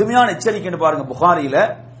ஒரு கடுமையான எச்சரிக்கை பாருங்க. புகாரியில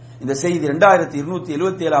இந்த செய்தி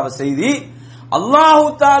 2277வது செய்தி. அல்லாஹு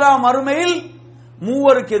தஆலா மறுமையில்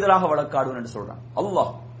மூவருக்கு எதிராக வழக்காடுவான் என்று சொல்றான்.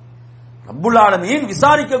 அல்லாஹ் ரப்புல் ஆலமீன்,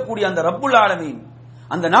 விசாரிக்கக்கூடிய அந்த ரப்புல் ஆலமீன்,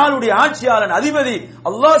 அந்த நாளுடைய ஆட்சியாளன் அதிபதி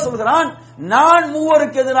அல்லாஹ் சொல்கிறான், நான்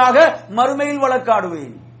மூவருக்கு எதிராக மறுமையில்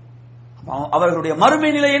வழக்காடுவேன். அவர்களுடைய மறுமை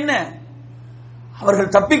நிலை என்ன?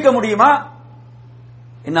 அவர்கள் தப்பிக்க முடியுமா?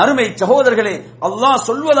 என் அருமை சகோதரர்களே, அல்லாஹ்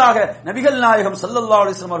சொல்வதாக நபிகள் நாயகம் ஸல்லல்லாஹு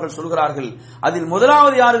அலைஹி வஸல்லம் அவர்கள் சொல்கிறார்கள். அதில்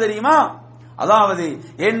முதலாவது யாரு தெரியுமா? அதாவது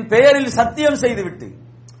என் பெயரில் சத்தியம் செய்துவிட்டு,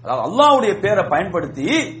 அதாவது அல்லாஹ்வுடைய பெயரை பயன்படுத்தி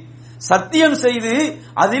சத்தியம் செய்து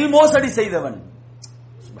அதில் மோசடி செய்தவன்.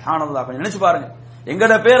 சுப்ஹானல்லாஹ், கொஞ்சம் நினைச்சு பாருங்க.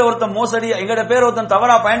 எங்கட பேர் ஒருத்தன் மோசடி, எங்கட பேர் ஒருத்தன்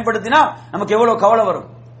தவறா பயன்படுத்தினா நமக்கு எவ்வளவு கவலை வரும்.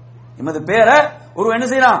 எமது பேரை ஒரு என்ன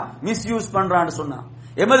செய்யறான், மிஸ்யூஸ் பண்றான்னு சொன்னா,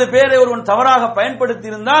 எமது பேரை ஒருவன் தவறாக பயன்படுத்தி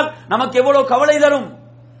இருந்தால் நமக்கு எவ்வளவு கவலை தரும்.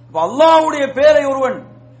 அல்லாஹ்வுடைய பேரை ஒருவன்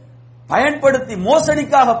பயன்படுத்தி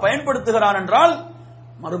மோசடிக்காக பயன்படுத்துகிறான் என்றால்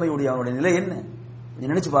மறுமையுடைய அவனுடைய நிலை என்ன?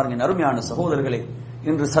 நினைச்சு பாருங்க அருமையான சகோதரர்களே.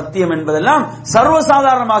 இன்று சத்தியம் என்பதெல்லாம்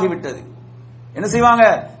சர்வசாதாரணமாகிவிட்டது. என்ன செய்வாங்க?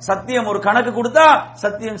 சத்தியம் ஒரு கணக்கு கொடுத்தா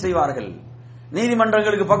சத்தியம் செய்வார்கள்.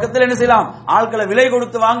 நீதிமன்றங்களுக்கு பக்கத்தில் என்ன செய்யலாம், ஆட்களை விலை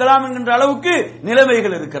கொடுத்து வாங்கலாம் என்கின்ற அளவுக்கு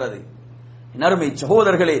நிலைமைகள் இருக்கிறது. அருமை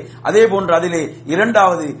சகோதரர்களே, அதே போன்று அதிலே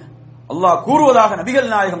இரண்டாவது அல்லாஹ் கூறுவதாக நபிகள்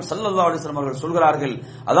நாயகம் ஸல்லல்லாஹு அலைஹி வஸல்லம் அவர்கள் சொல்கிறார்கள்,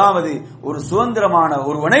 அதாவது ஒரு சுதந்திரமான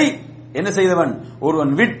ஒருவனை என்ன செய்தவன்,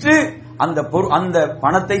 ஒருவன் விற்று அந்த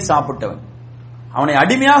பணத்தை சாப்பிட்டவன், அவனை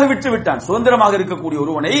அடிமையாக விற்று விட்டான். சுதந்திரமாக இருக்கக்கூடிய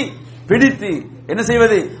ஒருவனை பிடித்து என்ன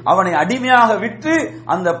செய்வது, அவனை அடிமையாக விற்று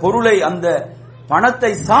அந்த பொருளை அந்த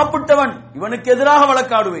பணத்தை சாப்பிட்டவன், இவனுக்கு எதிராக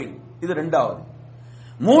வழக்காடுவேன். இது இரண்டாவது.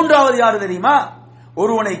 மூன்றாவது யாரு தெரியுமா?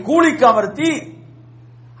 ஒருவனை கூலிக்கு அமர்த்தி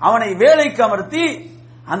அவனை வேலைக்கு அமர்த்தி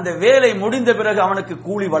அந்த வேலை முடிந்த பிறகு அவனுக்கு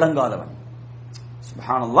கூலி வழங்காதவன்.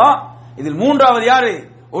 சுப்ஹானல்லாஹ். இதில் மூன்றாவது யாரு?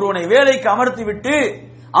 ஒருவனை வேலைக்கு அமர்த்தி விட்டு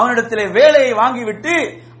அவனிடத்திலே வேலையை வாங்கிவிட்டு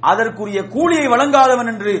அதற்குரிய கூலியை வழங்காதவன்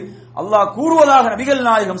என்று அல்லாஹ் கூறுவதாக நபிகள்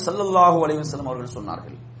நாயகம் ஸல்லல்லாஹு அலைஹி வஸல்லம் அவர்கள்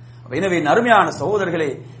சொன்னார்கள். எனவே அருமையான சகோதரர்களே,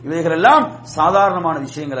 இவைகள் எல்லாம் சாதாரணமான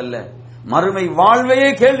விஷயங்கள் அல்ல. மறுமை வாழ்வையே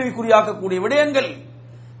கேள்விக்குறியாக்கக்கூடிய விடயங்கள்.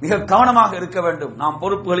 மிக கவனமாக இருக்க வேண்டும். நாம்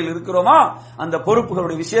பொறுப்புகளில் இருக்கிறோமா, அந்த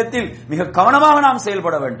பொறுப்புகளுடைய விஷயத்தில் மிக கவனமாக நாம்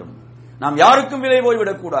செயல்பட வேண்டும். நாம் யாருக்கும் விலை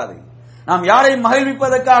போய்விடக் கூடாது. நாம் யாரையும்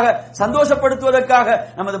மகிழ்விப்பதற்காக சந்தோஷப்படுத்துவதற்காக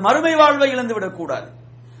நமது மறுமை வாழ்வை இழந்துவிடக் கூடாது.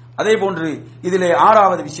 அதே போன்று இதிலே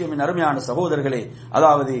ஆறாவது விஷயம் என் அருமையான சகோதரர்களே,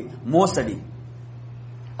 அதாவது மோசடி.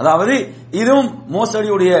 அதாவது இதுவும்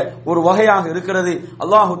மோசடியுடைய ஒரு வகையாக இருக்கிறது.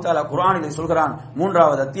 அல்லாஹு தஆலா குர்ஆனிலே சொல்கிறான்,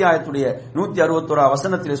 3வது அத்தியாயத்துடைய 161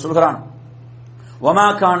 வசனத்திலே சொல்கிறான், வமா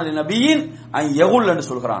கான லிநபியின் அன் யகுல் என்று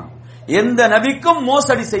சொல்கிறான். எந்த நபிக்கும்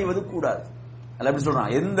மோசடி செய்வது கூடாது. அல்லாஹ் எப்படி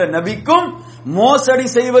சொல்றான்? எந்த நபிக்கும் மோசடி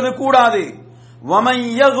செய்வது கூடாது. வமன்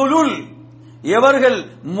யகுலுல், எவர்கள்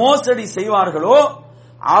மோசடி செய்வார்களோ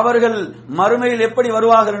அவர்கள் மறுமையில் எப்படி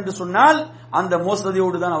வருவார்கள் என்று சொன்னால் அந்த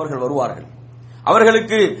மோசடியோடு தான் அவர்கள் வருவார்கள்.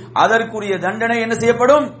 அவர்களுக்கு அதற்குரிய தண்டனை என்ன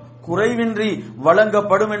செய்யப்படும்? குறைவின்றி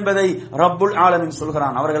வழங்கப்படும் என்பதை ரப்புல் ஆலமீன்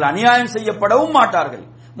சொல்கிறான். அவர்கள் அநியாயம் செய்யப்படவும் மாட்டார்கள்.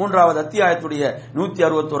 3வது அத்தியாயத்துடைய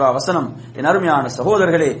 161 வசனம். என் அருமையான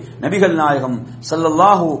சகோதரர்களே, நபிகள் நாயகம்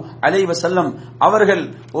ஸல்லல்லாஹு அலைஹி வஸல்லம் அவர்கள்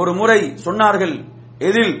ஒரு முறை சொன்னார்கள்,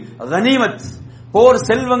 எதில் கனிமத் போர்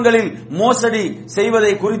செல்வங்களில் மோசடி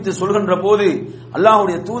செய்வதை குறித்து சொல்கின்ற போது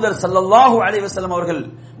அல்லாஹ்வுடைய தூதர் ஸல்லல்லாஹு அலைஹி வஸல்லம் அவர்கள்,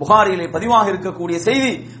 புகாரியிலே பதிவாக இருக்கக்கூடிய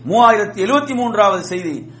செய்தி 3073வது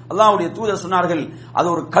செய்தி, அல்லாஹ்வுடைய தூதர் சொன்னார்கள், அது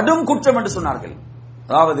ஒரு கடும் குற்றம் என்று சொன்னார்கள்.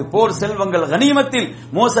 அதாவது போர் செல்வங்கள் கனிமத்தில்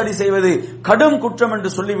மோசடி செய்வது கடும் குற்றம் என்று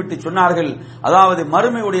சொல்லிவிட்டு சொன்னார்கள், அதாவது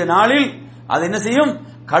மறுமையுடைய நாளில் அது என்ன செய்யும்?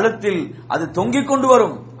 கழுத்தில் அது தொங்கிக் கொண்டு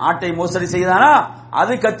வரும். ஆட்டை மோசடி செய்தானா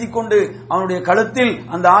அது கத்திக்கொண்டு அவனுடைய கழுத்தில்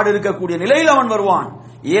அந்த ஆடு இருக்கக்கூடிய நிலையில் அவன் வருவான்.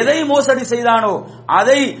 எதை மோசடி செய்தானோ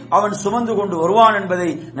அதை அவன் சுமந்து கொண்டு வருவான் என்பதை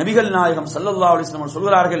நபிகள் நாயகம் ஸல்லல்லாஹு அலைஹி வஸல்லம்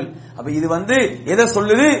சொல்கிறார்கள். அப்ப இது எதை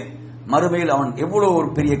சொல்லுது? மறுமையில் அவன் எவ்வளவு ஒரு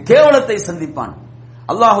பெரிய கேவலத்தை சந்திப்பான்.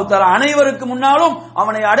 அல்லாஹு தஆலா அனைவருக்கு முன்னாலும்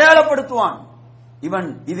அவனை அடையாளப்படுத்துவான். இவன்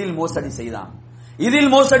இதில் மோசடி செய்தான், இதில்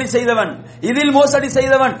மோசடி செய்தவன், இதில் மோசடி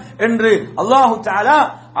செய்தவன் என்று அல்லாஹு தஆலா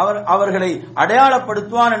அவர்களை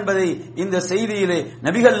அடையாளப்படுத்துவான் என்பதை இந்த செய்தியிலே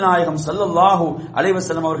நபிகள் நாயகம் ஸல்லல்லாஹு அலைஹி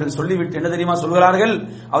வஸல்லம் அவர்கள் சொல்லிவிட்டு என்ன தெரியுமா சொல்கிறார்கள்?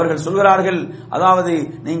 அவர்கள் சொல்கிறார்கள், அதாவது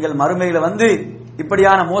நீங்கள் மறுமையில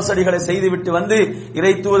இப்படியான மோசடிகளை செய்துவிட்டு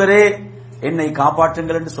இறை தூதரே என்னை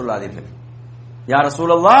காப்பாற்றுங்கள் என்று சொல்லாதீர்கள். யா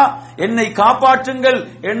ரசூலல்லாஹ், என்னை காப்பாற்றுங்கள்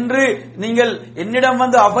என்று நீங்கள் என்னிடம்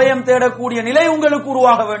அபயம் தேடக்கூடிய நிலை உங்களுக்கு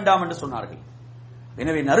உருவாக வேண்டாம் என்று சொன்னார்கள்.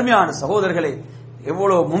 எனவே அருமையான சகோதரர்களே,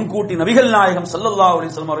 எவ்வளவு முன்கூட்டி நபிகள் நாயகம் ஸல்லல்லாஹு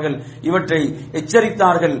அலைஹி வஸல்லம் அவர்கள் இவற்றை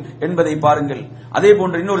எச்சரித்தார்கள் என்பதை பாருங்கள். அதே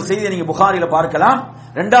போன்ற இன்னொரு செய்தியை நீங்க புகாரில பார்க்கலாம்.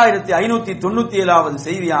 2597வது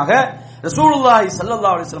செய்தியாக ரசூலுல்லாஹி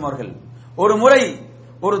ஸல்லல்லாஹு அலைஹி வஸல்லம் அவர்கள் ஒரு முறை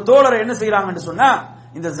ஒரு தோழரை என்ன செய்யறாங்க என்று சொன்னா,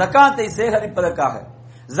 இந்த ஜகாத்தை சேகரிப்பதற்காக,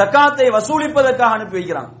 ஜகாத்தை வசூலிப்பதற்காக அனுப்பி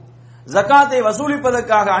வைக்கிறாங்க. ஜகாத்தை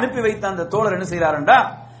வசூலிப்பதற்காக அனுப்பி வைத்த அந்த தோழர் என்ன செய்யறாருண்டா,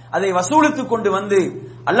 அதை வசூலித்துக் கொண்டு வந்து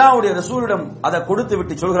அல்லாஹ்வுடைய ரசூலிடம் அதை கொடுத்து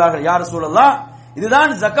விட்டு சொல்கிறார்கள், யா ரசூலல்லாஹ்,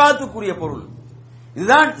 இதுதான் ஜகாத்துக்குரிய பொருள்,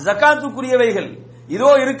 இதுதான் ஜகாத்துக்குரியவைகள், இதோ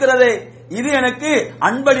இருக்கிறதே, இது எனக்கு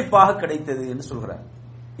அன்பளிப்பாக கிடைத்தது என்று சொல்கிறார்.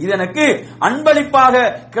 இது எனக்கு அன்பளிப்பாக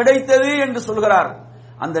கிடைத்தது என்று சொல்கிறார்.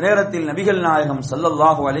 அந்த நேரத்தில் நபிகள் நாயகம்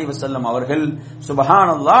ஸல்லல்லாஹு அலைஹி வஸல்லம் அவர்கள்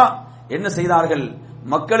சுப்ஹானல்லாஹ் என்ன செய்தார்கள்?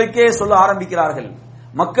 மக்களுக்கே சொல்ல ஆரம்பிக்கிறார்கள்.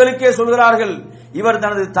 மக்களுக்கே சொல்கிறார்கள், இவர்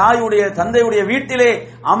தனது தாயுடைய தந்தையுடைய வீட்டிலே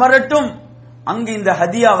அமரட்டும், அங்கு இந்த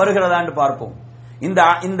ஹதியா வருகிறதா என்று பார்ப்போம்.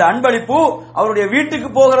 இந்த அன்பளிப்பு அவருடைய வீட்டுக்கு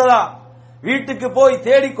போகிறதா, வீட்டுக்கு போய்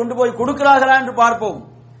தேடி கொண்டு போய் கொடுக்கிறார்களா என்று பார்ப்போம்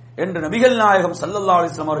என்று நபிகள் நாயகம் ஸல்லல்லாஹு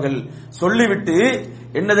அலைஹி வஸல்லம் அவர்கள் சொல்லிவிட்டு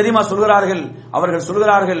என்ன தெரியுமா சொல்கிறார்கள்? அவர்கள்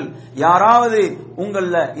சொல்கிறார்கள், யாராவது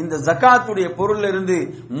உங்கள இந்த ஜகாத்துடைய பொருளில் இருந்து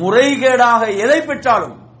முறைகேடாக எதை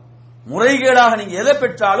பெற்றாலும், முறைகேடாக நீங்க எதை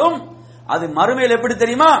பெற்றாலும் அது மறுமையில் எப்படி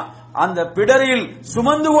தெரியுமா? அந்த பிடரில்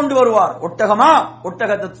சுமந்து கொண்டு வருவார். ஒட்டகமா?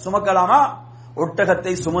 ஒட்டகத்தை சுமக்கலாமா?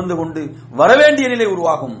 ஒட்டகத்தை சுமந்து கொண்டு வரவேண்டிய நிலை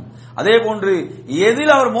உருவாகும். அதே போன்று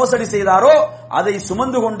எதில் அவர் மோசடி செய்தாரோ அதை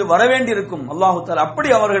சுமந்து கொண்டு வரவேண்டியிருக்கும். அல்லாஹு தஆலா அப்படி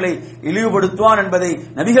அவர்களை இழிவுபடுத்துவான் என்பதை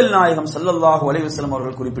நபிகள் நாயகம் ஸல்லல்லாஹு அலைஹி வஸல்லம்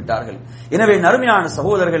அவர்கள் குறிப்பிட்டார்கள். எனவே நறுமையான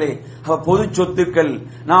சகோதரர்களே, பொது சொத்துக்கள்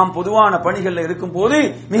நாம் பொதுவான பணிகளில் இருக்கும் போது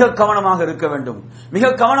மிக கவனமாக இருக்க வேண்டும்,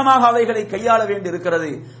 மிக கவனமாக அவைகளை கையாள வேண்டி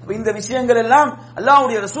இருக்கிறது. இந்த விஷயங்கள் எல்லாம்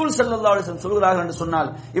அல்லாஹ்வுடைய ரசூல் ஸல்லல்லாஹு அலைஹி வஸல்லம் சொல்கிறார்கள் என்று சொன்னால்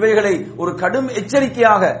இவைகளை ஒரு கடும்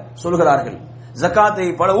எச்சரிக்கையாக சொல்கிறார்கள். ஜகாத்தை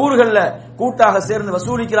பல ஊர்களில் கூட்டாக சேர்ந்து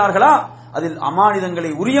வசூலிக்கிறார்களா, அதில்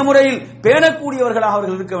அமானிதங்களை உரிய முறையில் பேணக்கூடியவர்களாக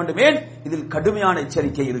அவர்கள் இருக்க வேண்டும். ஏன்? இதில் கடுமையான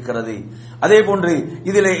எச்சரிக்கை இருக்கிறது. அதே போன்று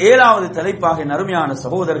இதிலே 7வது தலைப்பாக நறுமையான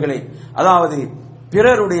சகோதரர்களே, அதாவது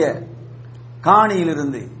பிறருடைய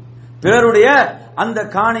காணியிலிருந்து, பிறருடைய அந்த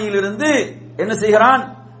காணியிலிருந்து என்ன செய்கிறான்?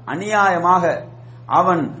 அநியாயமாக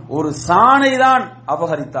அவன் ஒரு சாணைதான்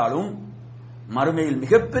அபகரித்தாலும் மறுமையில்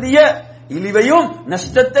மிகப்பெரிய இழிவையும்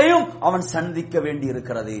நஷ்டத்தையும் அவன் சந்திக்க வேண்டி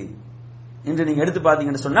இருக்கிறது. இன்று நீங்க எடுத்து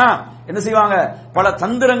பாத்தீங்கன்னு சொன்னா என்ன செய்வாங்க? பல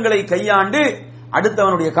தந்திரங்களை கையாண்டு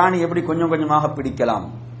அடுத்தவனுடைய காணி எப்படி கொஞ்சம் கொஞ்சமாக பிடிக்கலாம்,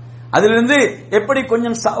 அதிலிருந்து எப்படி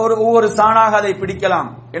கொஞ்சம் ஒவ்வொரு சாணாக அதை பிடிக்கலாம்.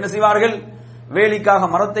 என்ன செய்வார்கள்? வேலிக்காக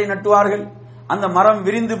மரத்தை நட்டுவார்கள், அந்த மரம்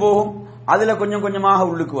விரிந்து போகும், அதுல கொஞ்சம் கொஞ்சமாக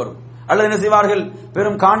உள்ளுக்கு வரும். அல்லது என்ன செய்வார்கள்?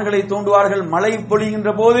 பெரும் கான்களை தோண்டுவார்கள், மழை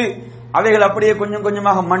பொழிகின்ற போது அவைகள் அப்படியே கொஞ்சம்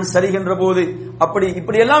கொஞ்சமாக மண் சரிகின்ற போது அப்படி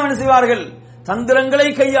இப்படி எல்லாம் என்ன செய்வார்கள்? தந்திரங்களை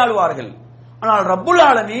கையாளுவார்கள். ஆனால் ரப்புல்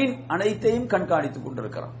ஆலமீன் அனைத்தையும் கண்காணித்துக்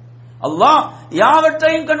கொண்டிருக்கிறான். அல்லாஹ்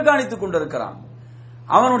யாவற்றையும் கண்காணித்துக் கொண்டிருக்கிறான்.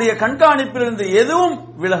 அவனுடைய கண்காணிப்பிலிருந்து எதுவும்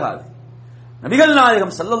விலகாது. நபிகள்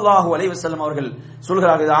நாயகம் ஸல்லல்லாஹு அலைஹி வஸல்லம் அவர்கள்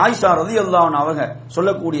சொல்கிறார்கள், ஆயிஷா ரலியல்லாஹு அன்ஹா அவங்க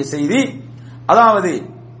சொல்லக்கூடிய செய்தி, அதாவது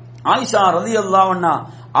ஆயிஷா ரலியல்லாஹு அன்ஹா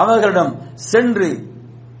அவர்களிடம் சென்று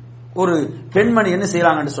ஒரு பெண்மணி என்ன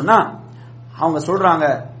செய்யறாங்கன்னு சொன்னா, அவங்க சொல்றாங்க,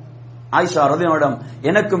 ஆயிஷா ரலியல்லாஹு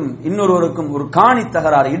எனக்கும் இன்னொருவருக்கும் ஒரு காணி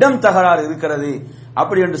தகராறு, இடம் தகராறு இருக்கிறது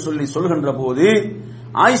அப்படி என்று சொல்லி சொல்கின்ற போது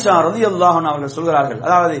ஆயிஷா ரலியல்லாஹு அன்ஹா அவர்கள் சொல்கிறார்கள்,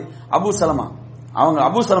 அதாவது அபூ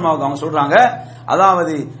சலமாவுக்கு அவங்க சொல்றாங்க,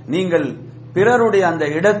 அதாவது நீங்கள் பிறருடைய அந்த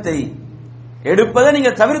இடத்தை எடுப்பதை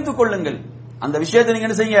நீங்க தவிர்த்துக் கொள்ளுங்கள், அந்த விஷயத்தை நீங்க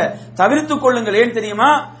என்ன செய்யுங்க? தவிர்த்துக் கொள்ளுங்கள். ஏன்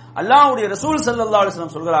தெரியுமா? அல்லாஹ்வுடைய ரசூல் ஸல்லல்லாஹு அலைஹி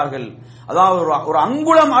வஸல்லம் சொல்கிறார்கள், அதாவது ஒரு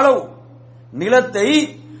அங்குலம் அளவு நிலத்தை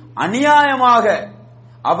அநியாயமாக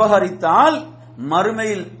அபகரித்தால்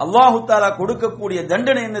மறுமையில் அல்லாஹு தஆலா கொடுக்கக்கூடிய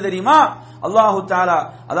தண்டனை என்ன தெரியுமா? அல்லாஹு தஆலா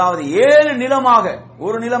அதாவது 7 நிலமாக,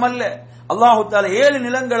 ஒரு நிலம் அல்ல, அல்லாஹு தஆலா 7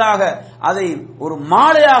 நிலங்களாக அதை ஒரு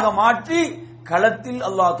மாலையாக மாற்றி களத்தில்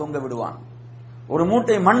அல்லாஹ் தொங்க விடுவான். ஒரு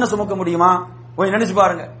மூட்டை மண்ணை சுமக்க முடியுமா? போய் நினைச்சு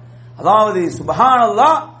பாருங்க. அதாவது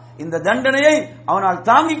சுப்ஹானல்லாஹ், இந்த தண்டனையை அவனால்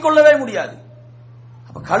தாங்கிக் கொள்ளவே முடியாது.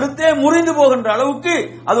 அப்ப கழுத்தே முறிந்து போகின்ற அளவுக்கு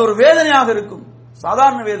அது ஒரு வேதனையாக இருக்கும்,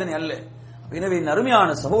 சாதாரண வேதனை அல்ல. எனவே அருமையான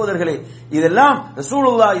சகோதரர்களே, இதெல்லாம்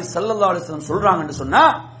ரசூலுல்லாஹி ஸல்லல்லாஹு அலைஹி வஸல்லம் சொல்றாங்க என்று சொன்னா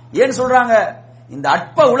ஏன் சொல்றாங்க? இந்த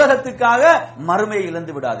அற்ப உலகத்துக்காக மறுமையை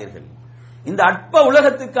இழந்து விடாதீர்கள், இந்த அற்ப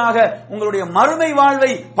உலகத்துக்காக உங்களுடைய மறுமை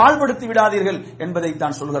வாழ்வை பாழ்படுத்தி விடாதீர்கள் என்பதை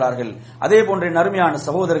தான் சொல்கிறார்கள். அதே போன்ற அருமையான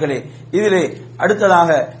சகோதரர்களே, இதிலே அடுத்ததாக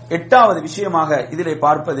 8வது விஷயமாக இதிலே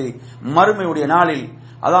பார்ப்பது மறுமையுடைய நாளில்,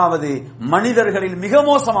 அதாவது மனிதர்களில் மிக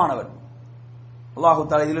மோசமானவர், அல்லாஹு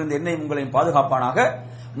தஆலா இதிலிருந்து என்னையும் உங்களையும் பாதுகாப்பானாக.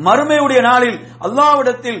 மறுமையுடைய நாளில்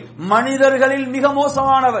அல்லாஹ்விடத்தில் மனிதர்களில் மிக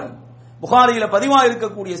மோசமானவன். புகாரியில பதிவாக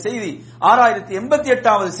இருக்கக்கூடிய செய்தி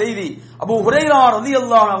 6088வது செய்தி. அபூ ஹுரைரா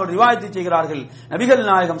ரலியல்லாஹு அன்ஹு அவர்கள் ரிவாயத் செய்கிறார்கள், நபிகள்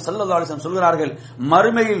நாயகம் ஸல்லல்லாஹு அலைஹி வஸல்லம் சொல்கிறார்கள்,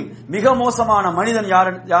 மறுமையில் மிக மோசமான மனிதன்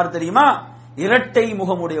யார் தெரியுமா? இரட்டை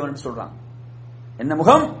முகமுடையவன் சொல்றாங்க. என்ன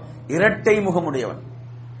முகம்? இரட்டை முகமுடையவன்.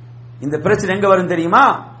 இந்த பிரச்சனை எங்க வரும் தெரியுமா?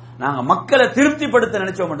 நாங்க மக்களை திருப்திப்படுத்த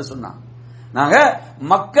நினைச்சோம் என்று சொன்னா, நாங்க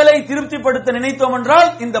மக்களை திருப்திப்படுத்த நினைத்தோம் என்றால்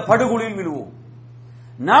இந்த படுகொலியில் விழுவோம்.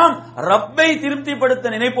 நாம் ரப்பை திருப்திப்படுத்த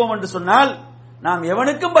நினைப்போம் என்று சொன்னால் நாம்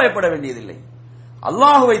எவனுக்கும் பயப்பட வேண்டியதில்லை.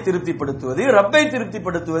 அல்லாஹுவை திருப்திப்படுத்துவது, ரப்பை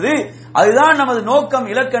திருப்திப்படுத்துவது, அதுதான் நமது நோக்கம்,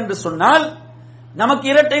 இலக்கென்று சொன்னால் நமக்கு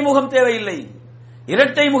இரட்டை முகம் தேவையில்லை.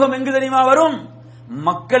 இரட்டை முகம் எங்கு தெரியுமா வரும்?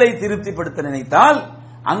 மக்களை திருப்திப்படுத்த நினைத்தால்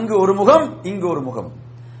அங்கு ஒரு முகம், இங்கு ஒரு முகம்.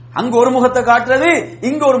 அங்கு ஒரு முகத்தை காட்டுறது,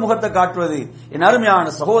 இங்கு ஒரு முகத்தை காட்டுவது. என் அருமையான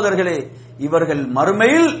சகோதரர்களே, இவர்கள்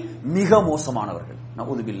மறுமையில் மிக மோசமானவர்கள்.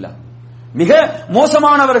 நஊது பில்லாஹ், மிக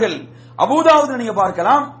மோசமானவர்கள். அபூதாவுது நீங்க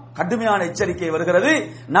பார்க்கலாம், கடுமையான எச்சரிக்கை வருகிறது.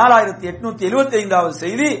 4875வது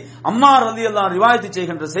செய்தி, அம்மார் ரலியல்லாஹு அன்ஹு ரிவாயத்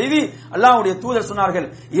செய்கின்ற செய்தி. அல்லாஹ்வுடைய தூதர் சொன்னார்கள்,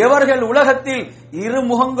 எவர்கள் உலகத்தில் இரு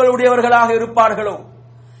முகங்களுடையவர்களாக இருப்பார்களோ,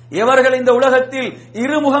 எவர்கள் இந்த உலகத்தில்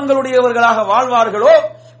இரு முகங்களுடையவர்களாக வாழ்வார்களோ,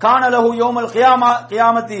 கானலஹு யௌமல்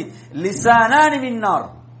கியாமத்தி லிசானானி மின்னார்,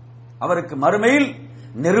 அவருக்கு மறுமையில்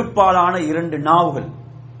நெருப்பாலான 2 நாவுகள்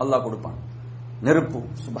அல்லாஹ் கொடுப்பான். நெருப்பு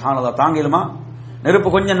சுப்ஹானல்லாஹ், தாங்கலுமா? நெருப்பு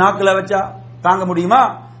கொஞ்சம் நாக்குல வச்சா தாங்க முடியுமா?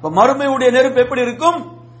 மறுமையுடைய நெருப்பு எப்படி இருக்கும்?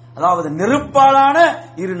 அதாவது நெருப்பாலான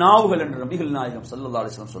 2 நாவுகள் என்று நபிகள் நாயகம் ஸல்லல்லாஹு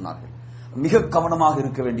அலைஹி வஸல்லம் சொன்னார்கள். மிக கவனமாக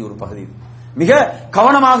இருக்க வேண்டிய ஒரு பகுதி, மிக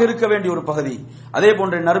கவனமாக இருக்க வேண்டிய ஒரு பகுதி. அதே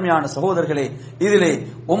போன்ற நறுமையான சகோதரர்களே, இதிலே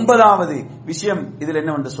 9வது விஷயம் இதில்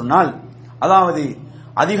என்னவென்று சொன்னால், அதாவது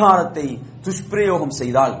அதிகாரத்தை துஷ்பிரயோகம்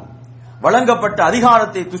செய்தால், வழங்கப்பட்ட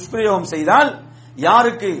அதிகாரத்தை துஷ்பிரயோகம் செய்தால்,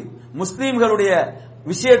 யாருக்கு முஸ்லிம்களுடைய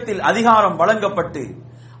விஷயத்தில் அதிகாரம் வழங்கப்பட்டு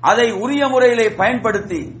அதை உரிய முறையிலே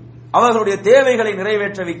பயன்படுத்தி அவர்களுடைய தேவைகளை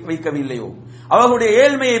நிறைவேற்ற வைக்கவில்லையோ, அவர்களுடைய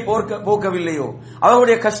ஏழ்மையை போக்கவில்லையோ,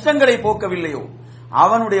 அவர்களுடைய கஷ்டங்களை போக்கவில்லையோ,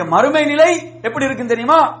 அவனுடைய மறுமை நிலை எப்படி இருக்கும்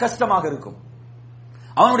தெரியுமா? கஷ்டமாக இருக்கும்.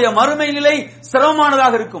 அவனுடைய மறுமை நிலை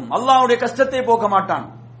சிரமமானதாக இருக்கும். அல்லாஹ்வுடைய கஷ்டத்தை போக்க மாட்டான்,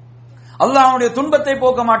 அல்லாஹ்வுடைய துன்பத்தை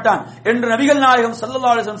போக்க மாட்டான் என்று நபிகள் நாயகம்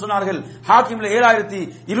ஸல்லல்லாஹு அலைஹி வஸல்லம் சொன்னார்கள். ஹாக்கிம்ல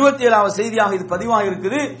 7027வது செய்தியாக இது பதிவாக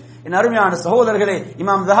இருக்குது. என் அருமையான சகோதரர்களே,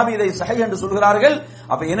 இமாம் ஸஹாபி இதை ஸஹீஹ் என்று சொல்கிறார்கள்.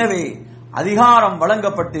 அப்ப எனவே அதிகாரம்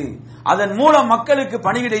வழங்கப்பட்டு அதன் மூலம் மக்களுக்கு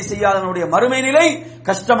பணிவிடை செய்யாதவனுடைய மறுமை நிலை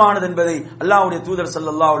கஷ்டமானது என்பதை அல்லாஹ்வுடைய தூதர்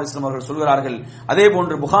ஸல்லல்லாஹு அலைஹி வஸல்லம் அவர்கள் சொல்கிறார்கள். அதே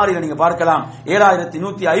போன்று புகாரில நீங்க பார்க்கலாம்,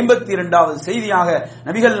 7152வது செய்தியாக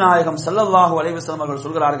நபிகள் நாயகம் ஸல்லல்லாஹு அலைஹி வஸல்லம் அவர்கள்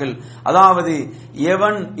சொல்கிறார்கள், அதாவது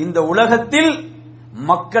எவன் இந்த உலகத்தில்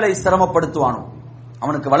மக்களை சிரமப்படுத்துவானோ,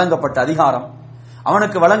 அவனுக்கு வழங்கப்பட்ட அதிகாரம்,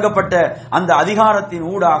 அவனுக்கு வழங்கப்பட்ட அந்த அதிகாரத்தின்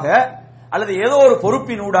ஊடாக அல்லது ஏதோ ஒரு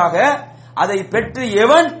பொறுப்பின் ஊடாக அதை பெற்று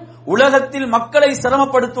எவன் உலகத்தில் மக்களை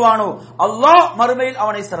சிரமப்படுத்துவானோ, அல்லாஹ் மறுமையில்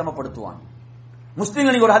அவனை சிரமப்படுத்துவான்.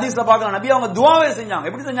 முஸ்லிம்கள் ஒரு ஹதீஸ்ல பார்க்கலாம், நபி அவங்க துஆவே செஞ்சாங்க.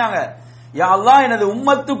 எப்படி செஞ்சாங்க? யா அல்லாஹ், எனது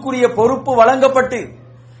உம்மத்துக்குரிய பொறுப்பு வழங்கப்பட்டு,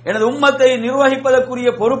 எனது உம்மத்தை நிர்வகிப்பதற்குரிய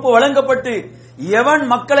பொறுப்பு வழங்கப்பட்டு எவன்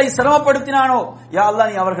மக்களை சிரமப்படுத்தினானோ, யா அல்லாஹ்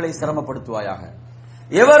நீ அவர்களை சிரமப்படுத்துவாயாக.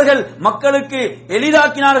 எவர்கள் மக்களுக்கு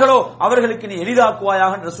எளிதாக்கினார்களோ அவர்களுக்கு நீ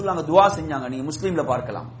எளிதாக்குவாயாக என்று ரசூலுல்லாஹ் துஆ செஞ்சாங்க. நீங்க முஸ்லிம்ல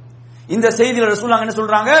பார்க்கலாம். இந்த செய்தியில ரசூலுல்லாஹ் என்ன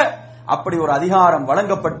சொல்றாங்க? அப்படி ஒரு அதிகாரம்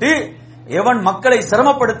வழங்கப்பட்டு எவன் மக்களை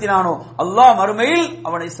சிரமப்படுத்தினானோ அல்லாஹ் மறுமையில்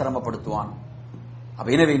அவனை சிரமப்படுத்துவான். அப்ப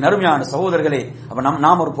எனவே நறுமையான சகோதரர்களே, அப்ப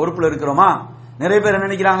நாம் ஒரு பொறுப்புல இருக்கிறோமா? நிறைய பேர் என்ன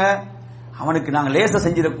நினைக்கிறாங்க, அவனுக்கு நாங்க லேசா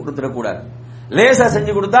செஞ்சு கொடுத்துடக் கூடாது, லேசா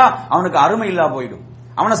செஞ்சு கொடுத்தா அவனுக்கு அருமை இல்லா போயிடும்,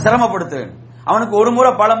 அவனை சிரமப்படுத்த வேண்டும், அவனுக்கு ஒரு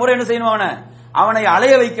முறை பல முறை என்ன செய்யணும், அவனை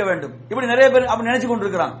அலைய வைக்க வேண்டும். இப்படி நிறைய பேர் அப்படி நினைச்சு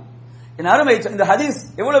கொண்டிருக்கிறாங்க. என் அருமை, இந்த ஹதீஸ்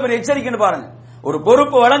எவ்வளவு பெரிய எச்சரிக்கைன்னு பாருங்க. ஒரு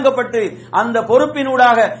பொறுப்பு வழங்கப்பட்டு அந்த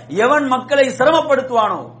பொறுப்பினூடாக எவன் மக்களை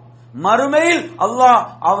சிரமப்படுத்துவானோ மறுமையில் அல்லாஹ்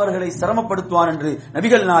அவர்களை சிரமப்படுத்துவான் என்று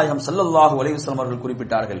நபிகள் நாயகம் ஸல்லல்லாஹு அலைஹி வஸல்லம் அவர்கள்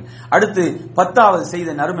குறிப்பிட்டார்கள். அடுத்து 10வது செய்த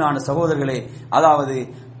நறுமையான சகோதரர்களே, அதாவது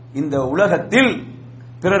இந்த உலகத்தில்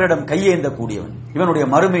பிறரிடம் கையேந்த கூடியவன், இவனுடைய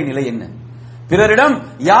மறுமை நிலை என்ன? பிறரிடம்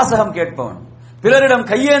யாசகம் கேட்பவன், பிறரிடம்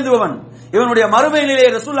கையேந்துபவன், இவனுடைய மறுமை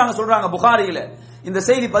நிலையை ரசூலுல்லாஹ் சொல்றாங்க. புகாரியில இந்த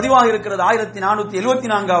செய்தி பதிவாக இருக்கிறது.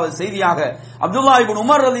 1474வது செய்தியாக அப்துல்லாஹ் இப்னு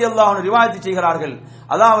உமர் ரலியல்லாஹு அன்ஹு ரிவாயத் செய்கிறார்கள்.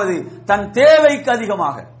 அதாவது தன் தேவைக்கு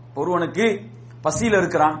அதிகமாக, ஒருவனுக்கு பசியில்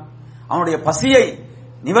இருக்கிறான், அவனுடைய பசியை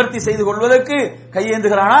நிவர்த்தி செய்து கொள்வதற்கு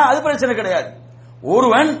கையேந்துகிறானா, அது பிரச்சனை கிடையாது.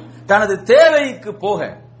 ஒருவன் தனது தேவைக்கு போக,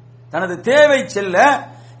 தனது தேவை செல்ல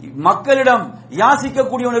மக்களிடம் யாசிக்க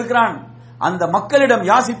கூடியவன் இருக்கிறான். அந்த மக்களிடம்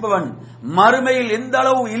யாசிப்பவன் மறுமையில் எந்த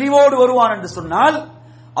அளவு இழிவோடு வருவான் என்று சொன்னால்,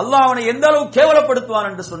 அல்லாஹ் அவனை எந்த அளவு கேவலப்படுத்துவான்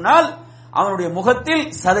என்று சொன்னால், அவனுடைய முகத்தில்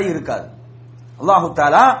சதை இருக்காது. அல்லாஹு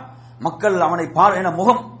தஆலா மக்கள் அவனை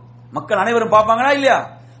முகம் மக்கள் அனைவரும் பார்ப்பாங்களா இல்லையா?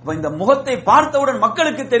 இந்த முகத்தை பார்த்தவுடன்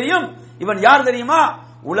மக்களுக்கு தெரியும் இவன் யார் தெரியுமா?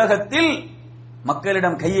 உலகத்தில்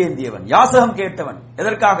மக்களிடம் கையேந்தியவன், யாசகம் கேட்டவன்.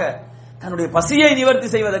 எதற்காக? தன்னுடைய பசியை நிவர்த்தி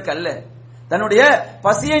செய்வதற்கல்ல, தன்னுடைய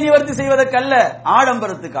பசியை நிவர்த்தி செய்வதற்கல்ல,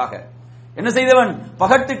 ஆடம்பரத்துக்காக என்ன செய்தவன்?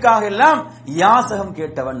 பகட்டுக்காக எல்லாம் யாசகம்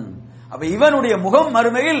கேட்டவன். அப்ப இவனுடைய முகம்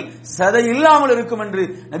மறுமையில் சதை இல்லாமல் இருக்கும் என்று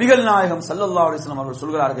நபிகள் நாயகம் ஸல்லல்லாஹு அலைஹி வஸல்லம் அவர்கள்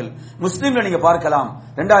சொல்கிறார்கள். முஸ்லிம்ல நீங்க பார்க்கலாம்,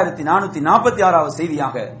 2446வது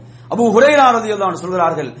செய்தியாக அபூ ஹுரைரா ரலியல்லாஹு அன்ஹு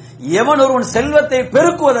சொல்கிறார்கள், எவன் ஒருவன் செல்வத்தை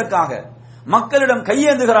பெருக்குவதற்காக, மக்களிடம்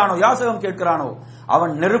கையேந்துகிறானோ, யாசகம் கேட்கிறானோ,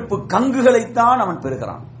 அவன் நெருப்பு கங்குகளைத்தான் அவன்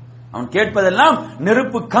பெறுகிறான். அவன் கேட்பதெல்லாம்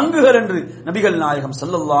நெருப்பு கங்குகள் என்று நபிகள் நாயகம்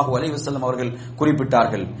ஸல்லல்லாஹு அலைஹி வஸல்லம் அவர்கள்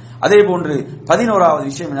குறிப்பிட்டார்கள். அதே போன்று 11வது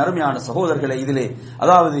விஷயம், அருமையான சகோதரர்களை, இதிலே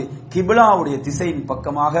அதாவது கிப்லாவுடைய திசையின்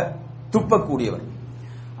பக்கமாக துப்பக்கூடியவர்.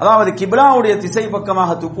 அதாவது கிப்லாவுடைய திசை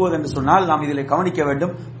பக்கமாக துப்புவது என்று சொன்னால் நாம் இதிலே கவனிக்க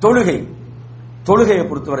வேண்டும். தொழுகையை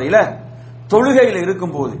பொறுத்தவரையில தொழுகையில்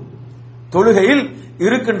இருக்கும்போது, தொழுகையில்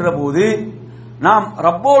இருக்கின்ற போது நாம்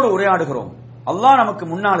ரப்போடு உரையாடுகிறோம். அல்லாஹ் நமக்கு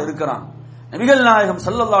முன்னால் இருக்கிறான். நபிகள் நாயகம்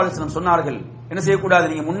ஸல்லல்லாஹு அலைஹி வஸல்லம் சொன்னார்கள், என்ன செய்யக்கூடாது,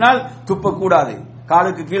 நீங்க முன்னால் துப்பக்கூடாது,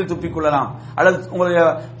 காலுக்கு கீழ் துப்பிக் கொள்ளலாம், அல்லது உங்களுடைய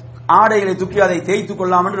ஆடைகளை துப்பி அதை தேய்த்துக்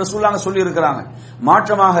கொள்ளலாம் என்று ரசூலுல்லாஹ் சொல்லி இருக்கிறாங்க.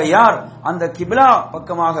 மாற்றமாக யார் அந்த கிப்லா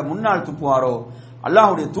பக்கமாக முன்னால் துப்புவாரோ,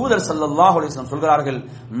 அல்லாஹ்வுடைய தூதர் ஸல்லல்லாஹு அலைஹி வஸல்லம் சொல்கிறார்கள்,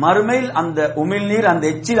 மறுமையில் அந்த உமிழ்நீர், அந்த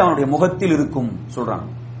எச்சில் அவனுடைய முகத்தில் இருக்கும் சொல்றாங்க.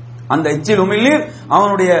 அந்த எச்சில் உமிழ்நீர்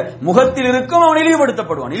அவனுடைய முகத்தில் இருக்கும், அவன்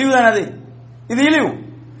இழிவுபடுத்தப்படுவான். இழிவுதான் அது, இது இழிவு.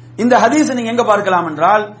 இந்த ஹதீஸ் நீங்க எங்க பார்க்கலாம்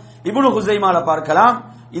என்றால் இப்னு ஹுஸைமால பார்க்கலாம்.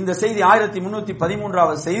 இந்த செய்தி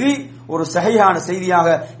 1313வது செய்தி, ஒரு சஹீஹான செய்தியாக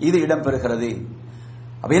இது இடம்பெறுகிறது.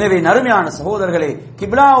 எனவே நறுமையான சகோதரர்களே,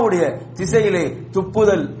 கிப்லாவுடைய திசையிலே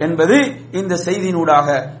துப்புதல் என்பது இந்த செய்தியினூடாக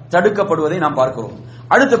தடுக்கப்படுவதை நாம் பார்க்கிறோம்.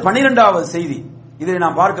 அடுத்து 12வது செய்தி, இதில்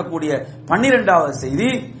நாம் பார்க்கக்கூடிய 12வது செய்தி,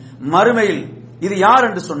 மறுமையில் இது யார்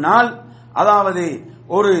என்று சொன்னால், அதாவது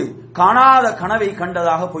ஒரு காணாத கனவை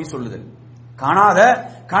கண்டதாக பொய் சொல்லுதல். காணாத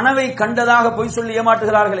கனவை கண்டதாக பொய் சொல்லி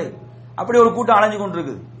ஏமாற்றுகிறார்களே, அப்படி ஒரு கூட்டம் அலைஞ்சு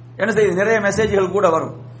கொண்டிருக்கு. என்ன செய்யுது, நிறைய மெசேஜ்கள் கூட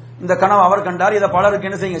வரும். இந்த கனவு அவர் கண்டார், இதை பலருக்கு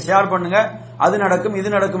என்ன செய்யுங்க, ஷேர் பண்ணுங்க, அது நடக்கும் இது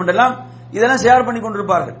நடக்கும் என்றெல்லாம் இதெல்லாம் ஷேர் பண்ணி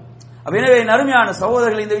கொண்டிருப்பார்கள். எனவே நறுமையான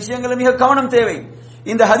சகோதரர்கள், இந்த விஷயங்கள் மிக கவனம் தேவை.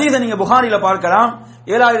 இந்த ஹதீஸை நீங்க புகாரில பார்க்கலாம்.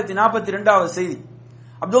 7042வது செய்தி,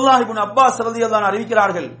 அப்துல்லாஹ் இப்னு அப்பாஸ் ரலியல்லாஹு அன்ஹு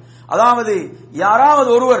அறிவிக்கிறார்கள், அதாவது யாராவது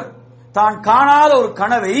ஒருவர் தான் காணாத ஒரு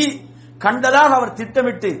கனவை கண்டதாக அவர்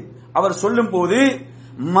திட்டமிட்டு அவர் சொல்லும் போது,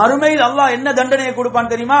 மறுமையில் அல்லாஹ் என்ன தண்டனையை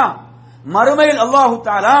கொடுப்பான் தெரியுமா? மறுமையில் அல்லாஹு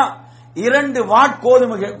தஆலா 2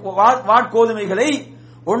 வாட்கோதுமைகளை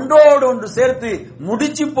ஒன்றோடு ஒன்று சேர்த்து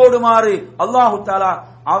முடிச்சு போடுமாறு அல்லாஹு தஆலா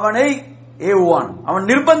அவனை ஏவுவான். அவன்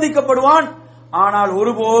நிர்பந்திக்கப்படுவான், ஆனால்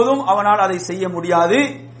ஒருபோதும் அவனால் அதை செய்ய முடியாது.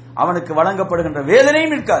 அவனுக்கு வழங்கப்படுகின்ற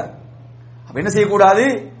வேதனையும் இருக்காது. அப்ப என்ன செய்யக்கூடாது,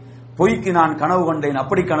 பொய்க்கு நான் கனவு கண்டேன்,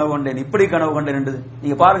 அப்படி கனவு கண்டேன், இப்படி கனவு கண்டேன் என்று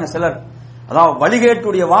நீங்க பாருங்க. சிலர் அதாவது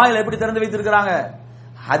வழிகேட்டுடைய வாயில் எப்படி திறந்து வைத்திருக்கிறாங்க.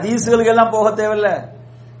 ஹதீஸ்களுக்கு எல்லாம் போக தேவையில்லை,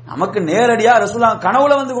 நமக்கு நேரடியா ரசூலுல்லாஹ்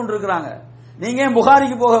கனவுல வந்து கொண்டிருக்கிறாங்க. நீங்க ஏன்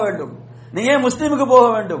புகாரிக்கு போக வேண்டும், நீங்க ஏன் முஸ்லிமுக்கு போக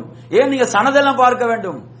வேண்டும், ஏன் நீங்க சனதெல்லாம் பார்க்க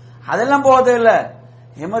வேண்டும், அதெல்லாம் போக தேவையில்லை.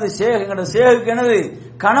 எமது ஷேக், எங்களோட ஷேக்கு என்னது,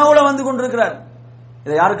 கனவுல வந்து கொண்டிருக்கிறார்.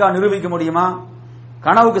 இதை யாருக்கா நிரூபிக்க முடியுமா?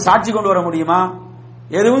 கனவுக்கு சாட்சி கொண்டு வர முடியுமா?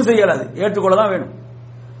 எதுவும் செய்யலாது, ஏற்றுக்கொள்ளதான் வேணும்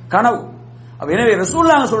கனவு. எனவே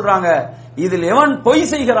ரசூலுல்லாஹ் சொல்றாங்க, இதில் எவன்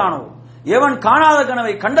பொய் செய்கிறானோ, எவன் காணாத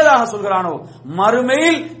கனவை கண்டதாக சொல்கிறானோ,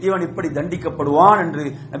 மறுமையில் இவன் இப்படி தண்டிக்கப்படுவான் என்று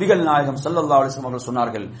நபிகள் நாயகம் ஸல்லல்லாஹு அலைஹி வஸல்லம் அவர்கள்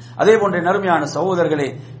சொன்னார்கள். அதே போன்ற நறுமையான சகோதரர்களே,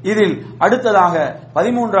 இதில் அடுத்ததாக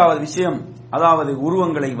 13வது விஷயம், அதாவது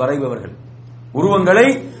உருவங்களை வரைபவர்கள்.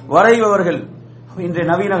 இன்றைய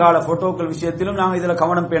நவீன கால போட்டோக்கள் விஷயத்திலும் நாம் இதில்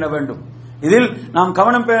கவனம் பேண வேண்டும்.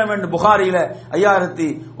 புகாரியில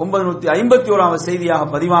 5951வது செய்தியாக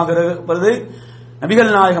பதிவாகிறது.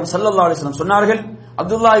 நபிகள் நாயகம் ஸல்லல்லாஹு அலைஹி வஸல்லம் சொன்னார்கள்,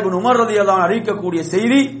 அப்துல்லாஹ் இப்னு உமர் ரலியல்லாஹு அன்ஹு அறிவிக்கக்கூடிய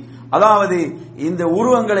செய்தி, அதாவது இந்த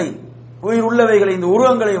உருவங்களை, உயிர் உள்ளவைகளை, இந்த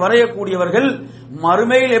உருவங்களை வரையக்கூடியவர்கள்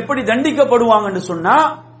மறுமையில் எப்படி தண்டிக்கப்படுவாங்க என்று சொன்னா,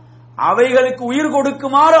 அவைகளுக்கு உயிர்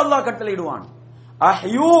கொடுக்குமாறு அல்லாஹ் கட்டளையிடுவான்.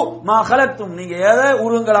 அஹ்யூ மா கலக்தும், நீங்க எதை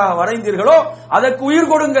உருவங்களாக வரைந்தீர்களோ அதற்கு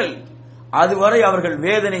உயிர் கொடுங்கள். அதுவரை அவர்கள்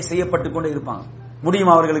வேதனை செய்யப்பட்டுக் கொண்டே இருப்பாங்க.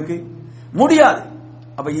 முடியுமா அவர்களுக்கு? முடியாது.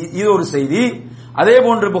 அப்ப இது ஒரு செய்தி. அதே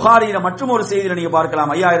போன்று புகாரியில மற்றும் ஒரு செய்தியில நீங்க பார்க்கலாம்.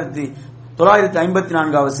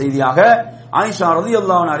 5954வது செய்தியாக ஆயிஷா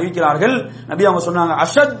ரலியல்லாஹு அன்ஹா அறிவிக்கிறார்கள், நபி அவங்க சொன்னாங்க,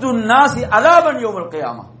 அஷத்துன் நாசி அஸாபன் யௌமல்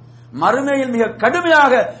கியாமா, மறுமையில் மிக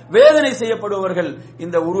கடுமையாக வேதனை செய்யப்படுபவர்கள்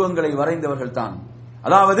இந்த உருவங்களை வரைந்தவர்கள் தான்.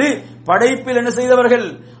 அதாவது படைப்பில் என்ன செய்தவர்கள்,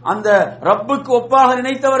 அந்த ரப்புக்கு ஒப்பாக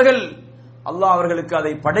நினைத்தவர்கள், அல்லாஹ் அவர்களுக்கு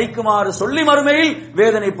அதை படைக்குமாறு சொல்லி மறுமையில்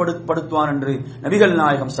வேதனைப்படுத்துவான் என்று நபிகள்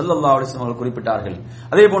நாயகம் ஸல்லல்லாஹு அலைஹி வஸல்லம் அவர்கள் குறிப்பிட்டார்கள்.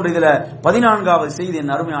 அதே போன்று இதுல 14வது செய்தி,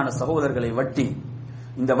 என் அருமையான சகோதரர்களை, வட்டி.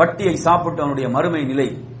 இந்த வட்டியை சாப்பிட்டவனுடைய மறுமை நிலை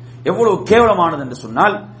எவ்வளவு கேவலமானது என்று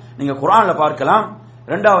சொன்னால், நீங்க குர்ஆன்ல பார்க்கலாம்.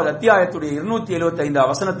 2வது அத்தியாயத்துடைய 275வது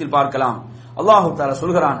வசனத்தில் பார்க்கலாம். அல்லாஹ் தஆலா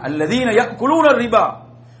சொல்கிறான், அல்லதீன யக்குலூன ரிபா,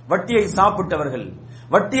 வட்டியை சாப்பிட்டவர்கள்,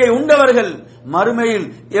 வட்டியை உண்டவர்கள் மறுமையில்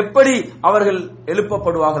எப்படி அவர்கள்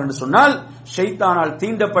எழுப்பப்படுவார்கள் என்று சொன்னால், ஷைத்தானால்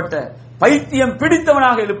தீண்டப்பட்ட பைத்தியம்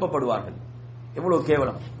பிடித்தவனாக எழுப்பப்படுவார்கள். எவ்வளவு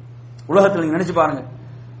கேவலம்! உலகத்தில் நீங்க நினைச்சு பாருங்க,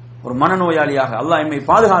 ஒரு மனநோயாளியாக அல்லாஹ் எம்மை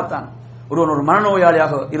பாதுகாத்தான். ஒருவன் ஒரு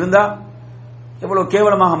மனநோயாளியாக இருந்தா எவ்வளவு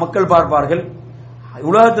கேவலமாக மக்கள் பார்ப்பார்கள்.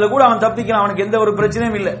 உலகத்துல கூட அவன் தப்பிக்கலாம், அவனுக்கு எந்த ஒரு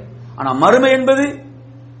பிரச்சனையும் இல்லை. ஆனா மறுமை என்பது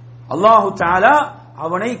அல்லாஹு தஆலா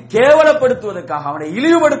அவனை கேவலப்படுத்துவதற்காக, அவனை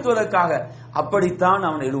இழிவுபடுத்துவதற்காக அப்படித்தான்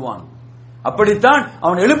அவன் எழுவான், அப்படித்தான்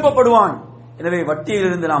அவன் எழுப்பப்படுவான். எனவே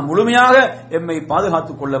வட்டியிலிருந்து நாம் முழுமையாக எம்மை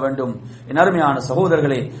பாதுகாத்துக் கொள்ள வேண்டும். என் அருமையான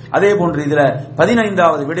சகோதரர்களே, அதே போன்று இதுல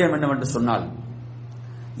 15வது விடயம் என்னவென்று சொன்னால்,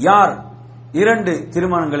 யார் 2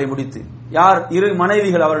 திருமணங்களை முடித்து, யார் 2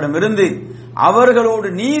 மனைவிகள் அவரிடமிருந்து அவர்களோடு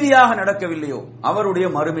நீதியாக நடக்கவில்லையோ அவருடைய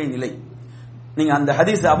மறுமை நிலை. நீங்க அந்த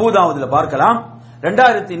ஹதீஸ் அபூதாவுதுல பார்க்கலாம்.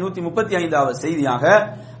 2135வது செய்தியாக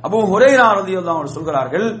அபூ ஹுரைரா ரலியல்லாஹு அன்ஹு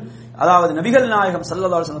சொல்கிறார்கள், அதாவது நபிகள் நாயகம்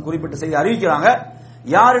ஸல்லல்லாஹு அலைஹி வஸல்லம் குறிப்பிட்ட செய்தி அறிவிக்கிறாங்க,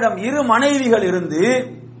 யாரிடம் 2 மனைவிகள் இருந்து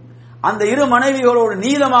அந்த 2 மனைவிகளோடு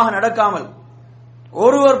நீதமாக நடக்காமல்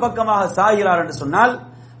ஒருவர் பக்கமாக சாகிறார் என்று சொன்னால்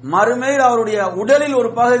மறுமையில் அவருடைய உடலில் ஒரு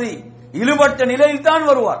பகுதி இழுபட்ட நிலையில் தான்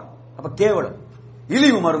வருவார். அப்ப கேவலம்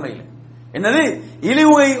இழிவு மறுமையில் என்னது,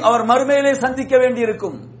 இழிவை அவர் மறுமையிலே சந்திக்க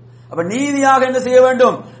வேண்டியிருக்கும். அப்ப நீதியாக என்ன செய்ய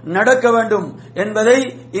வேண்டும், நடக்க வேண்டும் என்பதை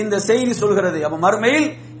இந்த செய்தி சொல்கிறது. அப்ப மறுமையில்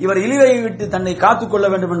இவர் இழிவை விட்டு தன்னை காத்துக் கொள்ள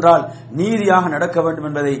வேண்டும் என்றால் நீதியாக நடக்க வேண்டும்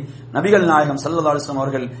என்பதை நபிகள் நாயகம் ஸல்லல்லாஹு அலைஹி வஸல்லம்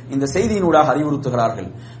அவர்கள் இந்த செய்தியினூடாக அறிவுறுத்துகிறார்கள்.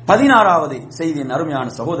 16வது செய்தியின் அருமையான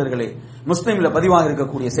சகோதரர்களே, முஸ்லிம்ல பதிவாக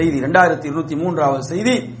இருக்கக்கூடிய செய்தி 2203வது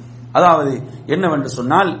செய்தி. அதாவது என்னவென்று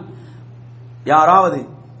சொன்னால், யாராவது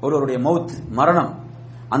ஒருவருடைய மௌத் மரணம்,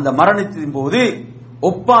 அந்த மரணத்தின் போது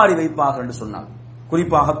ஒப்பாரி வைப்பார்கள் என்று சொன்னார்.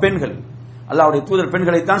 குறிப்பாக பெண்கள், அல்லாஹ்வுடைய தூதர்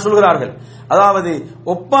பெண்களைத்தான் சொல்கிறார்கள். அதாவது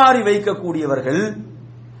ஒப்பாரி வைக்கக்கூடியவர்கள்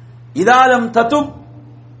இதாலம் ததுப்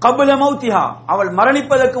கப்ல மௌத்திஹா, அவள்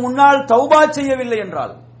மரணிப்பதற்கு முன்னால் தௌபா செய்யவில்லை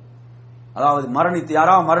என்றால், அதாவது மரணித்து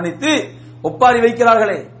யாராவது மரணித்து ஒப்பாரி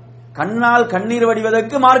வைக்கிறார்களே, கண்ணால் கண்ணீர்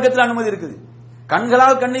வடிவதற்கு மார்க்கத்தில் அனுமதி இருக்குது,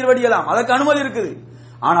 கண்களால் கண்ணீர் வடியலாம், அதற்கு அனுமதி இருக்குது.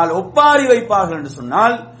 ஆனால் ஒப்பாரி வைப்பார்கள் என்று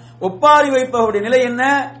சொன்னால் ஒப்பாரி வைப்பவருடைய நிலை என்ன?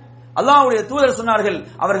 அல்லாஹ்வுடைய தூதர் சொன்னார்கள்,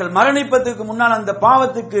 அவர்கள் மரணிப்பதற்கு முன்னால் அந்த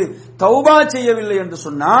பாவத்துக்கு தௌபா செய்யவில்லை என்று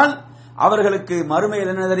சொன்னால் அவர்களுக்கு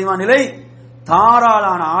மறுமையில் என்ன தெரியுமா நிலை?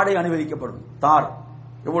 தாராளான ஆடை அணிவிக்கப்படும். தார்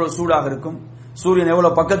எவ்வளவு சூடாக இருக்கும், சூரியன்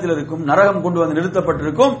எவ்வளவு பக்கத்தில் இருக்கும், நரகம் கொண்டு வந்து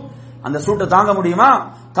நிறுத்தப்பட்டிருக்கும், அந்த சூட்டை தாங்க முடியுமா?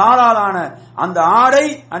 தாராளான அந்த ஆடை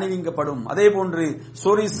அணிவிக்கப்படும். அதே போன்று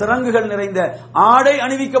சொறி சிறங்குகள் நிறைந்த ஆடை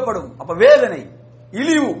அணிவிக்கப்படும். அப்ப வேதனை,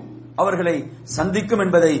 இழிவு அவர்களை சந்திக்கும்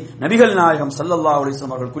என்பதை நபிகள் நாயகம் ஸல்லல்லாஹு அலைஹி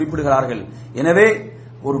வஸல்லம் அவர்கள் குறிப்பிடுகிறார்கள். எனவே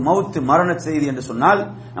ஒரு மௌத் மரண செய்தி என்று சொன்னால்,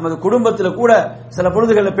 நமது குடும்பத்தில் கூட சில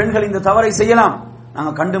பொழுதுகளில் பெண்கள் இந்த தவறை செய்யலாம்.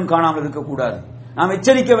 நாங்கள் கண்டும் காணாமல் இருக்கக்கூடாது, நாம்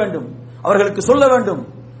எச்சரிக்க வேண்டும், அவர்களுக்கு சொல்ல வேண்டும்.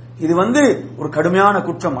 இது ஒரு கடுமையான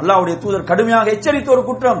குற்றம், அல்லாஹ்வுடைய தூதர் கடுமையாக எச்சரித்த ஒரு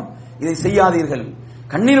குற்றம். இதை செய்யாதீர்கள்.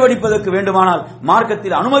 கண்ணீர் வடிப்பதற்கு வேண்டுமானால்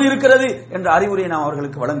மார்க்கத்தில் அனுமதி இருக்கிறது என்ற அறிவுரையை நாம்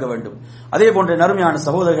அவர்களுக்கு வழங்க வேண்டும். அதே போன்ற நறுமையான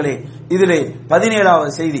சகோதரர்களே, இதிலே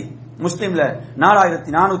 17வது செய்தி முஸ்லிம்ல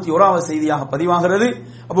 4401வது செய்தியாக பதிவாகிறது.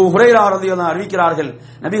 அபூ ஹுரைரா ரலியல்லாஹு அன்ஹு அறிவிக்கிறார்கள்,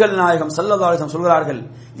 நபிகள் நாயகம் ஸல்லல்லாஹு அலைஹி வஸல்லம் சொல்கிறார்கள்,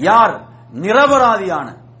 யார்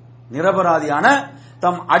நிரபராதியான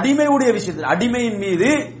தம் அடிமையுடைய விஷயத்தில், அடிமையின் மீது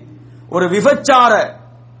ஒரு விபச்சார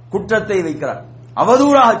குற்றத்தை வைக்கிறார்,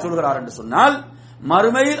 அவதூறாக சொல்கிறார் என்று சொன்னால்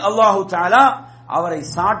மறுமையில் அல்லாஹு தஆலா அவரை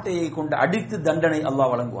சாட்டையை கொண்டு அடித்து தண்டனை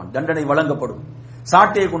அல்லாஹ் வழங்குவான், தண்டனை வழங்கப்படும்.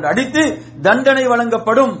 சாட்டையை கொண்டு அடித்து தண்டனை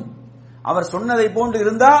வழங்கப்படும். அவர் சொன்னதை போன்று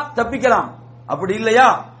இருந்தா தப்பிக்கலாம், அப்படி இல்லையா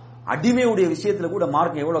அடிமையுடைய விஷயத்துல கூட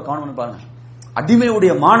மார்க்கம் எவ்வளவு கவனம் பாருங்க.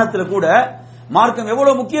 அடிமையுடைய மானத்துல கூட மார்க்கம்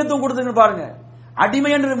எவ்வளவு முக்கியத்துவம் கொடுத்துன்னு பாருங்க.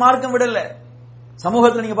 அடிமை என்று மார்க்கம் விடல.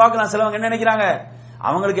 சமூகத்தில் நீங்க பார்க்கலாம், சிலவங்க என்ன நினைக்கிறாங்க,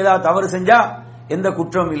 அவங்களுக்கு ஏதாவது தவறு செஞ்சா எந்த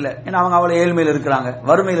குற்றம் இல்லை, ஏன்னா அவங்க அவளை ஏழ்மையில் இருக்கிறாங்க,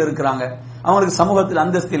 வறுமையில் இருக்கிறாங்க, அவங்களுக்கு சமூகத்தில்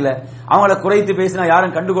அந்தஸ்து இல்ல, அவங்கள குறைத்து பேசினா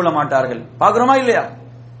யாரும் கண்டுகொள்ள மாட்டார்கள். பாக்குறோமா இல்லையா?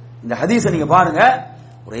 இந்த ஹதீஸை நீங்க பாருங்க.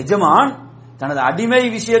 ஒரு எஜமான் தனது அடிமை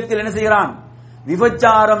விஷயத்தில் என்ன செய்கிறான்,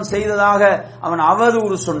 விபச்சாரம் செய்ததாக அவன்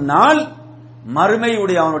அவதூறு சொன்னால்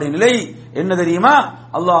மறுமையுடைய அவனுடைய நிலை என்ன தெரியுமா?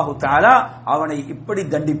 அல்லாஹு தஆலா அவனை இப்படி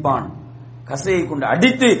தண்டிப்பான், கசையை கொண்டு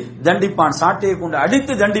அடித்து தண்டிப்பான், சாட்டையை கொண்டு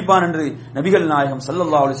அடித்து தண்டிப்பான் என்று நபிகள் நாயகம்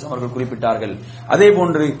ஸல்லல்லாஹு அலைஹி வஸல்லம் அவர்கள் குறிப்பிட்டார்கள். அதே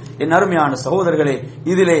போன்று என் அருமையான சகோதரர்களே,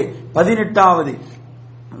 இதிலே 18வது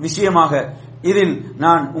விஷயமாக இதில்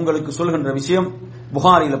நான் உங்களுக்கு சொல்கின்ற விஷயம்,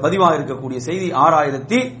 புகாரில பதிவாக இருக்கக்கூடிய செய்தி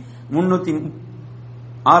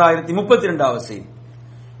 6032வது செய்தி.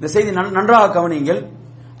 இந்த செய்தி நன்றாக கவனியுங்கள்.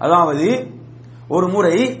 அதாவது ஒரு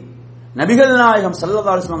முறை நபிகள் நாயகம்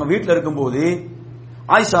ஸல்லல்லாஹு அலைஹி வஸல்லம் வீட்டில் இருக்கும்போது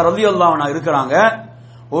ஆயிஷா ரலியல்லாஹு அன்ஹா இருக்கிறாங்க.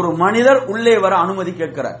 ஒரு மனிதர் உள்ளே வர அனுமதி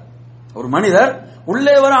கேட்கிறார். ஒரு மனிதர்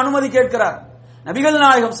உள்ளே வர அனுமதி கேட்கிறார். நபிகள்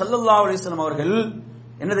நாயகம் ஸல்லல்லாஹு அலைஹி வஸல்லம் அவர்கள்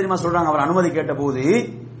என்ன தெரியுமா சொல்றாங்க? அவர் அனுமதி கேட்ட போது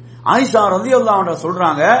ஆயிஷா ரலியல்லாஹு அன்ஹா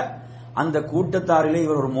சொல்றாங்க, அந்த கூட்டத்தாரிலே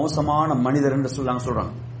இவர் ஒரு மோசமான மனிதர் என்று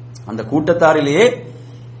சொல்றாங்க. அந்த கூட்டத்தாரிலே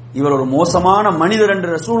இவர் ஒரு மோசமான மனிதர் என்று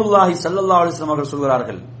ரசூலுல்லாஹி ஸல்லல்லாஹு அலைஹி வஸல்லம் அவர்கள்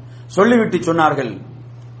சொல்கிறார்கள். சொல்லிவிட்டு சொன்னார்கள்,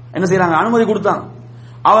 என்ன செய்யறாங்க? அனுமதி கொடுத்தாங்க.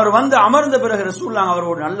 அவர் வந்து அமர்ந்த பிறகு ரசூலுல்லாஹ்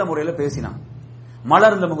அவரோடு நல்ல முறையில் பேசினாங்க.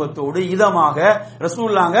 மலர்ந்த முகத்தோடு இதமாக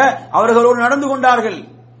ரசூலுல்லாஹ் அவர்களோடு நடந்து கொண்டார்கள்.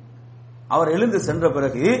 அவர் எழுந்து சென்ற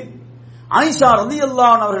பிறகு ஆயிஷா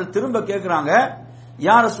ரலியல்லாஹு அன்ஹா அவர்கள் திரும்ப கேட்கிறாங்க,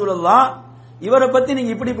 யா ரசூலல்லாஹ், இவரை பத்தி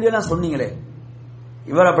நீங்க இப்படி இப்படியெல்லாம் சொன்னீங்களே,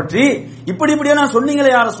 இவரை பற்றி இப்படி இப்படியெல்லாம்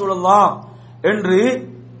சொன்னீங்களே யா ரசூலல்லாஹ் என்று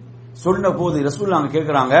சொன்ன போது ரசூலுல்லாஹ்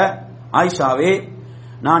கேட்கிறாங்க, ஆயிஷாவே,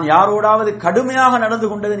 நான் யாரோடாவது கடுமையாக நடந்து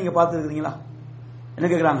கொண்டதை நீங்க பார்த்திருக்கிறீங்களா? என்ன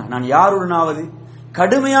கேட்கிறாங்க, நான் யாருடனாவது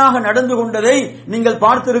கடுமையாக நடந்து கொண்டதை நீங்கள்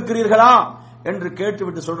பார்த்திருக்கிறீர்களா என்று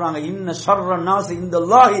கேட்டுவிட்டு சொல்றாங்க, இன்ன ஷர்ரன் நாஸி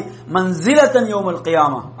இந்தல்லாஹி மன்சிலத்தன் யௌமல்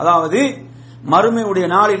கியாமா, அதாவது மறுமையுடைய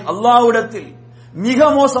நாளில் அல்லாஹ்விடத்தில் மிக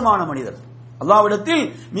மோசமான மனிதர், அல்லாஹ்விடத்தில்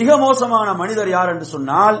மிக மோசமான மனிதர் யார் என்று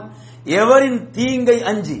சொன்னால், எவரின் தீங்கை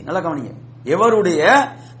அஞ்சி, நல்லா கவனிங்க, எவருடைய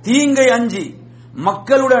தீங்கை அஞ்சி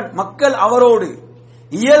மக்கள் அவரோடு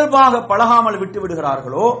இயல்பாக பழகாமல் விட்டு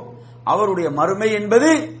விடுகிறார்களோ அவருடைய மறுமை என்பது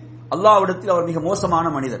அல்லாஹ்விடத்தில் அவர் மிக மோசமான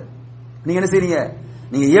மனிதர். நீங்க என்ன செய்றீங்க,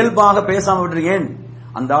 நீங்க இயல்பாக பேசாம விடுறீங்க,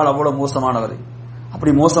 அந்த ஆள் அவ்வளவு மோசமானவர்,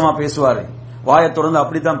 அப்படி மோசமா பேசுவாரு, வாயை திறந்து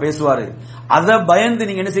அப்படித்தான் பேசுவாரு, அதை பயந்து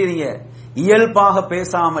நீங்க என்ன செய்றீங்க, இயல்பாக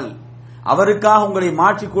பேசாமல் அவருக்காக உங்களை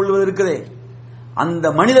மாற்றிக் கொள்வது இருக்குதே, அந்த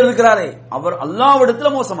மனிதர் இருக்கிறாரே அவர்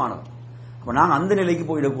அல்லாஹ்விடத்துல மோசமானவர். அப்ப நாங்க அந்த நிலைக்கு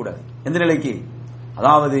போயிடக்கூடாது. எந்த நிலைக்கு,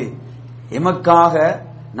 அதாவது எமக்காக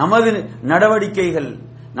நமது நடவடிக்கைகள்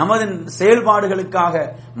நமது செயல்பாடுகளுக்காக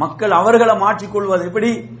மக்கள் அவர்களை மாற்றிக்கொள்வது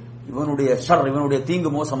எப்படி, இவனுடைய ஷர், இவனுடைய தீங்கு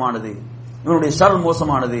மோசமானது, இவனுடைய ஷர்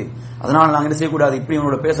மோசமானது, அதனால நாங்க என்ன செய்யக்கூடாது, இப்படி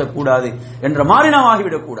இவனோட பேசக்கூடாது என்ற மாதிரி நாம்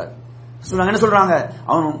ஆகிவிடக் கூடாது. என்ன சொல்றாங்க,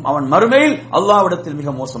 அவன் மறுமையில் அல்லாஹ்விடத்தில் மிக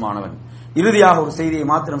மோசமானவன். இறுதியாக ஒரு செய்தியை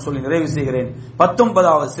மாத்திரம் சொல்லி நிறைவு செய்கிறேன்.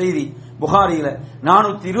 19வது செய்தி புகாரியில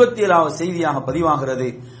 427வது செய்தியாக பதிவாகிறது.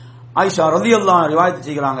 ஆயிஷா ரலியல்லாஹு அன்ஹா ரிவாயத்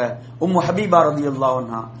செய்கிறாங்க, உம்மு ஹபீபா ரலியல்லாஹு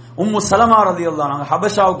அன்ஹா, உம்மு சலமா ரலியல்லாஹு அன்ஹா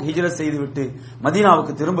ஹபஷாவுக்கு ஹிஜ்ரத் செய்துவிட்டு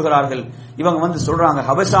மதீனாவுக்கு திரும்புகிறார்கள். இவங்க வந்து சொல்றாங்க,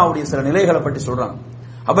 ஹபஷாவுடைய சில நிலைகளை பற்றி சொல்றாங்க,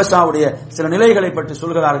 ஹபஷாவுடைய சில நிலைகளை பற்றி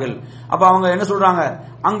சொல்கிறார்கள். அப்ப அவங்க என்ன சொல்றாங்க,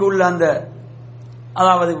 அங்கு உள்ள அந்த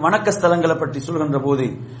அதாவது வணக்க ஸ்தலங்களை பற்றி சொல்கின்ற போது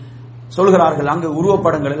சொல்கிறார்கள், அங்கு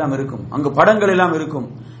உருவப்படங்கள் எல்லாம் இருக்கும், அங்கு படங்கள் எல்லாம் இருக்கும்.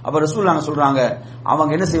 அப்ப ரசூலுல்லாஹ் சொல்றாங்க,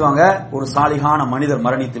 அவங்க என்ன செய்வாங்க, ஒரு சாலிகான மனிதர்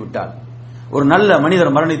மரணித்து விட்டால், ஒரு நல்ல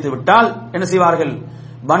மனிதர் மரணித்து விட்டால் என்ன செய்வார்கள்,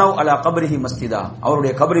 பனவ் அலா கபரிஹி மஸ்ஜிதா,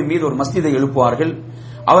 அவருடைய கபரின் மீது ஒரு மஸ்ஜிதை எழுப்புவார்கள்,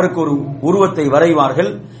 அவருக்கு ஒரு உருவத்தை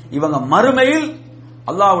வரைவார்கள். இவங்க மறுமையில்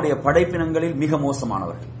அல்லாஹ்வுடைய படைப்பினங்களில் மிக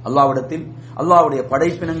மோசமானவர்கள், அல்லாஹ்விடத்தில் அல்லாஹ்வுடைய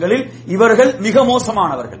படைப்பினங்களில் இவர்கள் மிக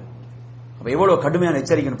மோசமானவர்கள். அப்ப எவ்வளவு கடுமையான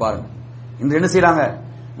எச்சரிக்கைன்னு பாருங்க. இன்று என்ன செய்யறாங்க,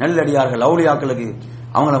 நல்லடியார்கள் அவுலியாக்களுக்கு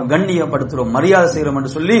அவங்களை கண்ணியப்படுத்துறோம், மரியாதை செய்யறோம்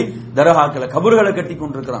என்று சொல்லி தர்காக்களை கபர்களை கட்டி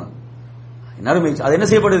கொண்டிருக்கிறாங்க. அது என்ன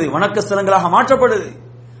செய்யப்படுது, வணக்க ஸ்தலங்களாக மாற்றப்படுது,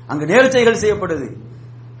 அங்கு நேர்ச்சைகள் செய்யப்படுது,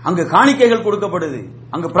 அங்கு காணிக்கைகள் கொடுக்கப்படுது,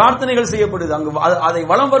 அங்கு பிரார்த்தனைகள் செய்யப்படுது, அங்கு அதை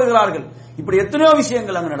வலம் வருகிறார்கள். இப்படி எத்தனையோ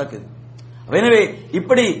விஷயங்கள் அங்கு நடக்குது. எனவே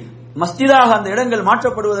இப்படி மஸ்ஜிதாக அந்த இடங்கள்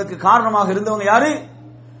மாற்றப்படுவதற்கு காரணமாக இருந்தவங்க யாரு,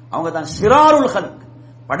 அவங்க தான் ஷிராருல் ஹல்க்,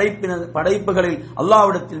 படைப்புகளில்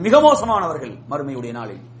அல்லாஹ்விடத்தில் மிக மோசமானவர்கள் மறுமையுடைய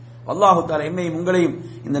நாளில். அல்லாஹு தஆலா எம்மையும் உங்களையும்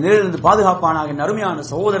இந்த நிலையிலிருந்து பாதுகாப்பானாக. அருமையான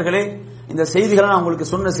சகோதரர்களே, இந்த செய்திகள் நான் உங்களுக்கு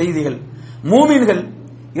சொன்ன செய்திகள், மூமின்கள்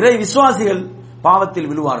இறை விசுவாசிகள் பாவத்தில்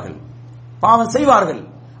விழுவார்கள், பாவம் செய்வார்கள்,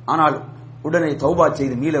 ஆனால் உடனே தௌபா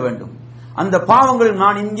செய்து மீள வேண்டும். அந்த பாவங்கள்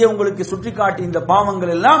நான் இங்கே உங்களுக்கு சுட்டிக்காட்டி இந்த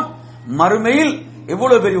பாவங்கள் எல்லாம் மறுமையில்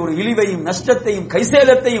எவ்வளவு பெரிய ஒரு இழிவையும் நஷ்டத்தையும்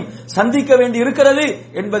கைசேதத்தையும் சந்திக்க வேண்டி இருக்கிறது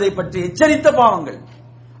என்பதை பற்றி எச்சரித்த பாவங்கள்,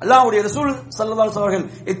 அல்லாஹ்வுடைய ரசூல் ஸல்லல்லாஹு அலைஹி வஸல்லம் அவர்கள்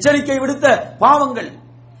எச்சரிக்கை விடுத்த பாவங்கள்.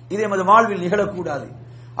 இது நமது வாழ்வில் நிகழக்கூடாது.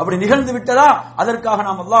 அப்படி நிகழ்ந்து விட்டதா அதற்காக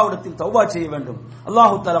நாம் அல்லாஹ்விடத்தில் தௌபா செய்ய வேண்டும்.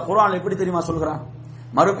 அல்லாஹ் தஆலா குர்ஆன்ல எப்படி தெரியுமா சொல்கிறான்,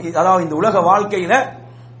 அதாவது இந்த உலக வாழ்க்கையில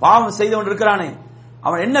பாவம் செய்தவன் இருக்கிறானே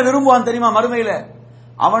அவன் என்ன விரும்புவான் தெரியுமா, மறுமையில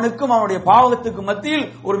அவனுக்கும் அவனுடைய பாவத்துக்கும் மத்தியில்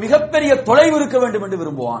ஒரு மிகப்பெரிய தொலைவு இருக்க வேண்டும் என்று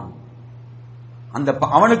விரும்புவான்.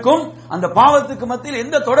 அவனுக்கும் அந்த பாவத்துக்கு மத்தியில்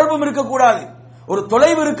எந்த தொடர்பும் இருக்கக்கூடாது, ஒரு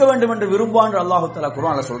தொலைவு இருக்க வேண்டும் என்று விரும்புவான் அல்லாஹ் தஆலா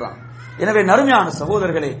குர்ஆன்ல சொல்றான். எனவே நறுமையான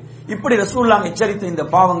சகோதரர்களே, இப்படி ரசூலுல்லாஹ் எச்சரித்த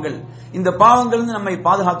இந்த பாவங்கள் நம்மை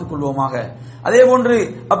பாதுகாத்துக் கொள்வோமாக. அதே போன்று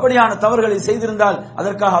அப்படியான தவறுகளை செய்திருந்தால்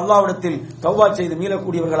அதற்காக அல்லாஹ்விடத்தில் தௌபா செய்து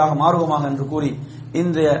மீளக்கூடியவர்களாக மாறுவோமாக என்று கூறி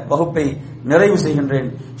இன்றைய வகுப்பை நிறைவு செய்கின்றேன்.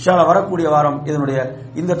 இன்ஷா அல்லாஹ் வரக்கூடிய வாரம் இதனுடைய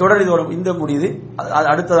இந்த தொடர் இதோடு இந்த முடியுது.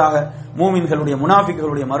 அடுத்ததாக மூமின்களுடைய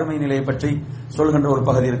முனாஃபிக்குகளுடைய மறுமை நிலையை பற்றி சொல்கின்ற ஒரு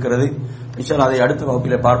பகுதி இருக்கிறது. இன்ஷா அல்லாஹ் அதை அடுத்த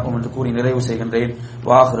வகுப்பிலே பார்ப்போம் என்று கூறி நிறைவு செய்கின்றேன்.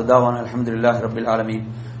 வாஹிரு தாவானா அல்ஹம்துலில்லாஹி ரப்பில் ஆலமீன்.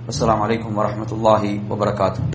 அஸ்ஸலாமு அலைக்கும் வரஹ்மத்துல்லாஹி வபரகாத்துஹு.